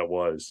terrible that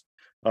was.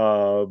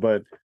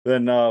 But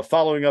then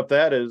following up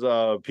that is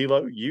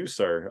Pilo, you,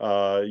 sir.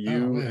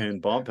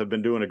 And Bump have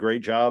been doing a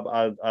great job.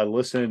 I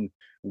listen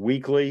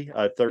weekly.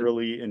 I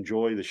thoroughly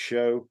enjoy the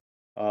show.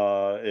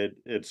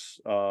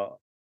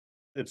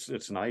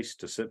 It's nice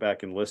to sit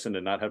back and listen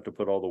and not have to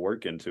put all the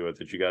work into it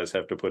that you guys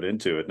have to put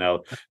into it.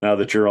 Now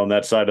that you're on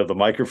that side of the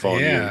microphone,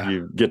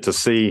 you get to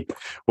see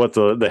what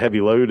the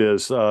heavy load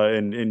is.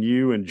 And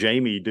you and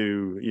Jamie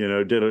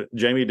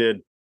Jamie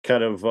did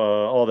kind of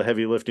all the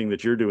heavy lifting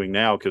that you're doing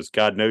now, because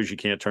God knows you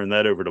can't turn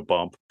that over to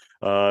Bump.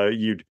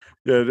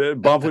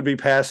 Bump would be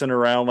passing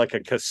around like a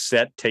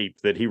cassette tape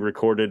that he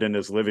recorded in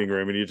his living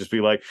room, and you'd just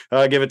be like,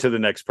 give it to the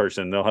next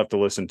person, they'll have to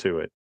listen to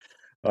it.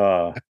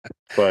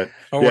 But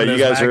you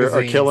guys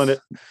are killing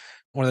it.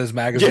 One of those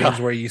magazines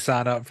where you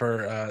sign up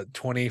for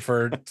 20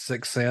 for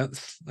 6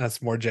 cents.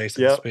 That's more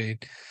Jason's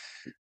speed.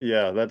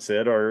 Yeah, that's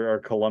it. Our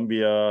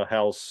Columbia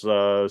House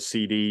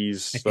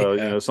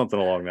CDs, something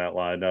along that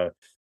line.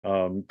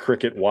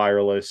 Cricket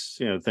Wireless,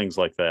 things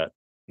like that.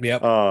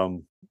 Yep.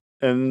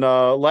 And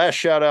last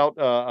shout out,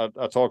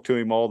 I talk to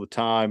him all the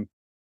time.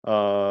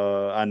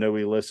 I know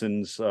he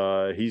listens.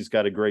 He's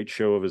got a great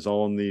show of his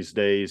own these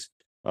days,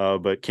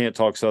 but can't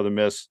talk Southern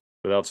Miss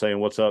without saying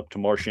what's up to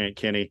Marchant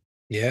Kenny.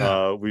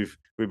 Yeah. We've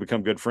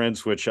become good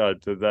friends, which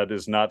that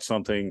is not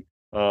something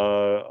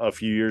a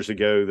few years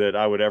ago that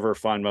I would ever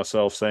find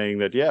myself saying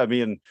that. Yeah,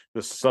 me and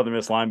the Southern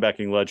Miss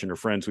linebacking legend are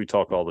friends. We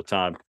talk all the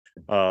time.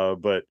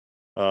 But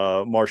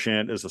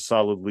Marchant is a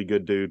solidly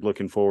good dude.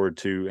 Looking forward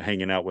to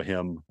hanging out with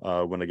him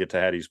when I get to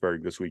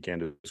Hattiesburg this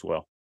weekend as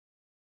well.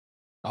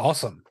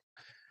 Awesome.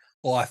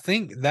 Well, I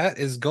think that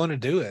is going to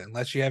do it,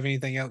 unless you have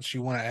anything else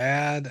you want to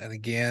add. And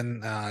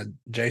again,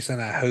 Jason,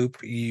 I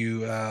hope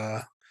you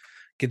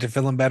get to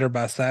feeling better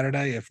by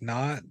Saturday. If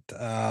not,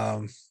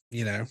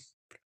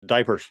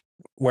 diapers.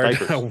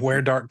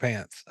 Wear dark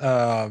pants.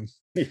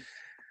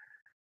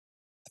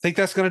 I think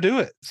that's going to do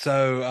it.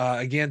 So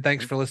again,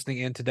 thanks for listening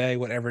in today,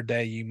 whatever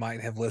day you might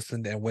have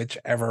listened and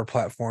whichever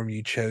platform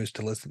you chose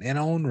to listen in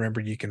on. Remember,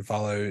 you can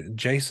follow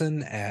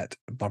Jason at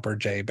Bumper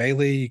J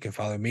Bailey. You can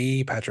follow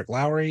me, Patrick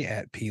Lowry,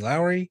 at P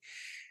Lowry,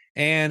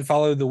 and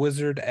follow the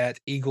Wizard at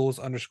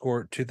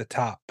Eagles_to the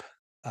top.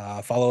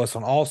 Follow us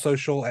on all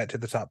social at To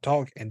the Top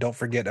Talk, and don't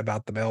forget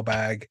about the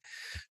mailbag,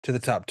 to the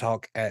top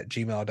talk at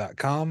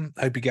gmail.com.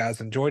 Hope you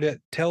guys enjoyed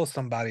it. Tell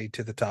somebody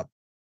to the top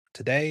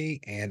today,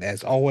 and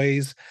as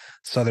always,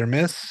 Southern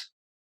Miss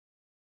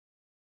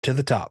to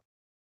the top.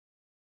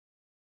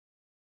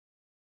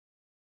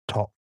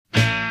 Talk.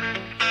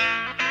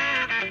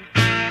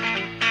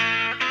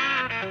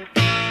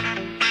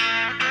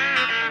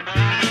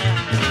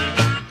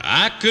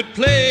 I could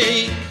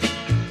play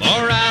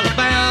for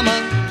Alabama,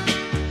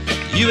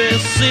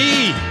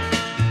 USC,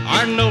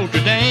 or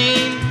Notre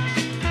Dame.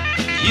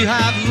 You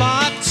have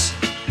lots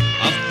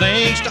of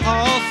things to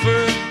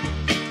offer,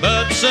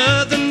 but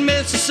Southern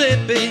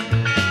Mississippi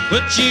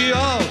puts you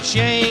all to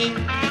shame.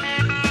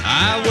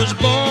 I was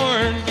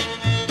born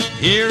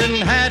here in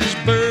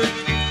Hattiesburg,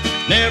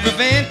 never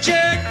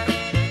ventured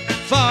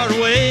far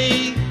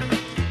away.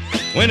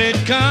 When it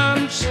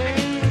comes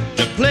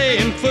to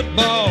playing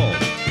football,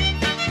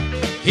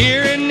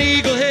 here in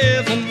Eagle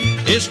Heaven,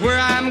 is where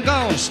I'm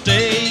gonna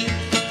stay.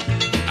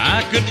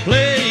 I could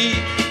play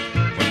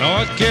for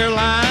North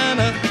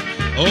Carolina,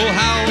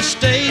 Ohio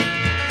State,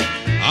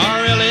 or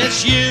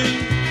LSU.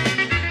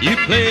 You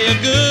play a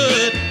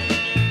good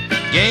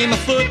game of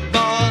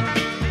football,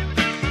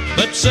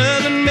 but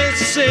Southern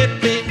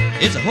Mississippi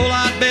is a whole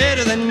lot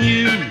better than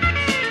you.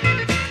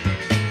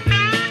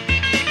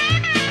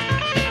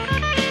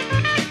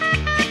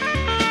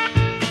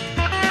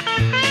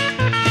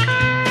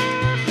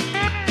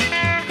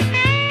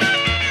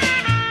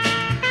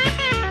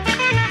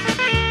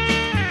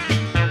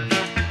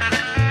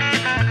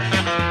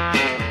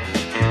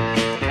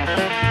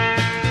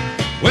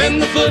 When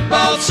the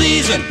football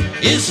season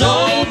is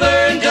over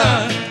and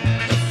done,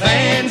 the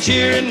fans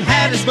here in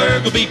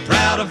Hattiesburg will be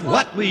proud of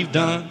what we've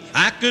done.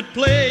 I could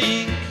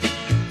play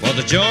for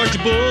the Georgia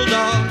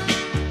Bulldogs,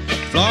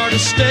 Florida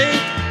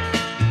State,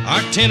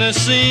 or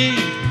Tennessee,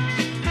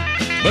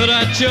 but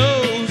I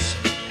chose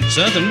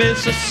Southern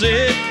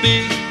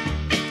Mississippi,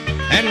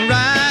 and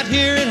right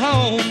here at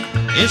home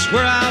is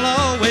where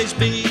I'll always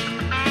be.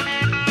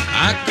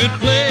 I could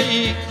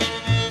play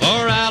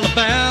for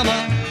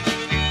Alabama,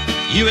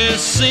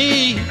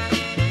 USC,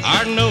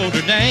 or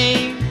Notre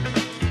Dame.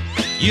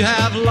 You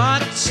have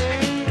lots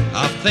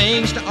of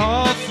things to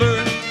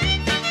offer,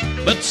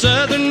 but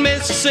Southern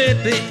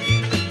Mississippi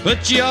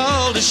put you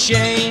all to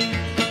shame.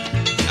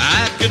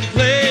 I could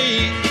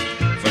play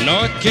for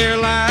North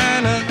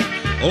Carolina,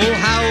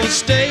 Ohio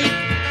State,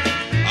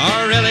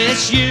 or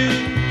LSU.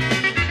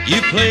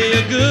 You play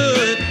a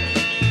good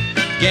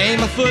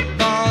game of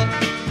football,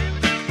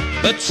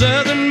 but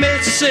Southern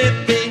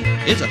Mississippi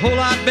is a whole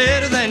lot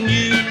better than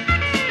you.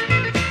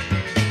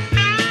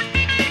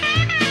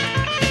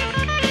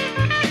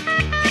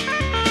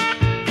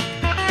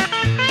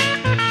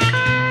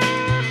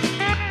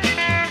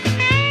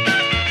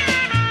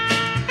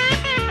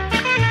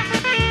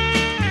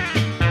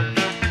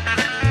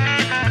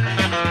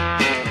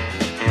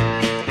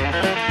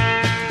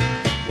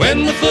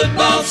 When the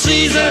football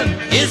season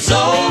is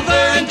over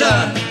and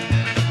done,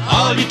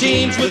 all your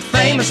teams with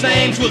famous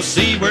names will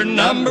see we're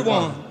number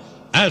one.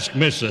 Ask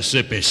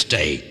Mississippi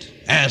State.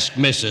 Ask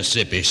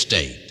Mississippi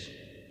State.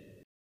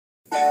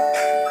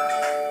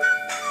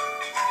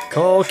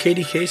 Call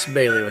Katie Case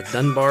Bailey with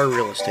Dunbar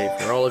Real Estate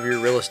for all of your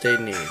real estate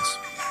needs.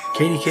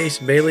 Katie Case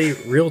Bailey,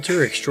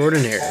 Realtor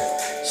Extraordinaire.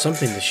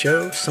 Something to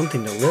show,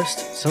 something to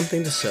list,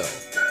 something to sell.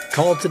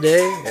 Call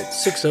today at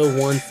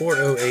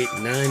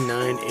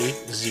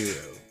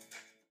 601-408-9980.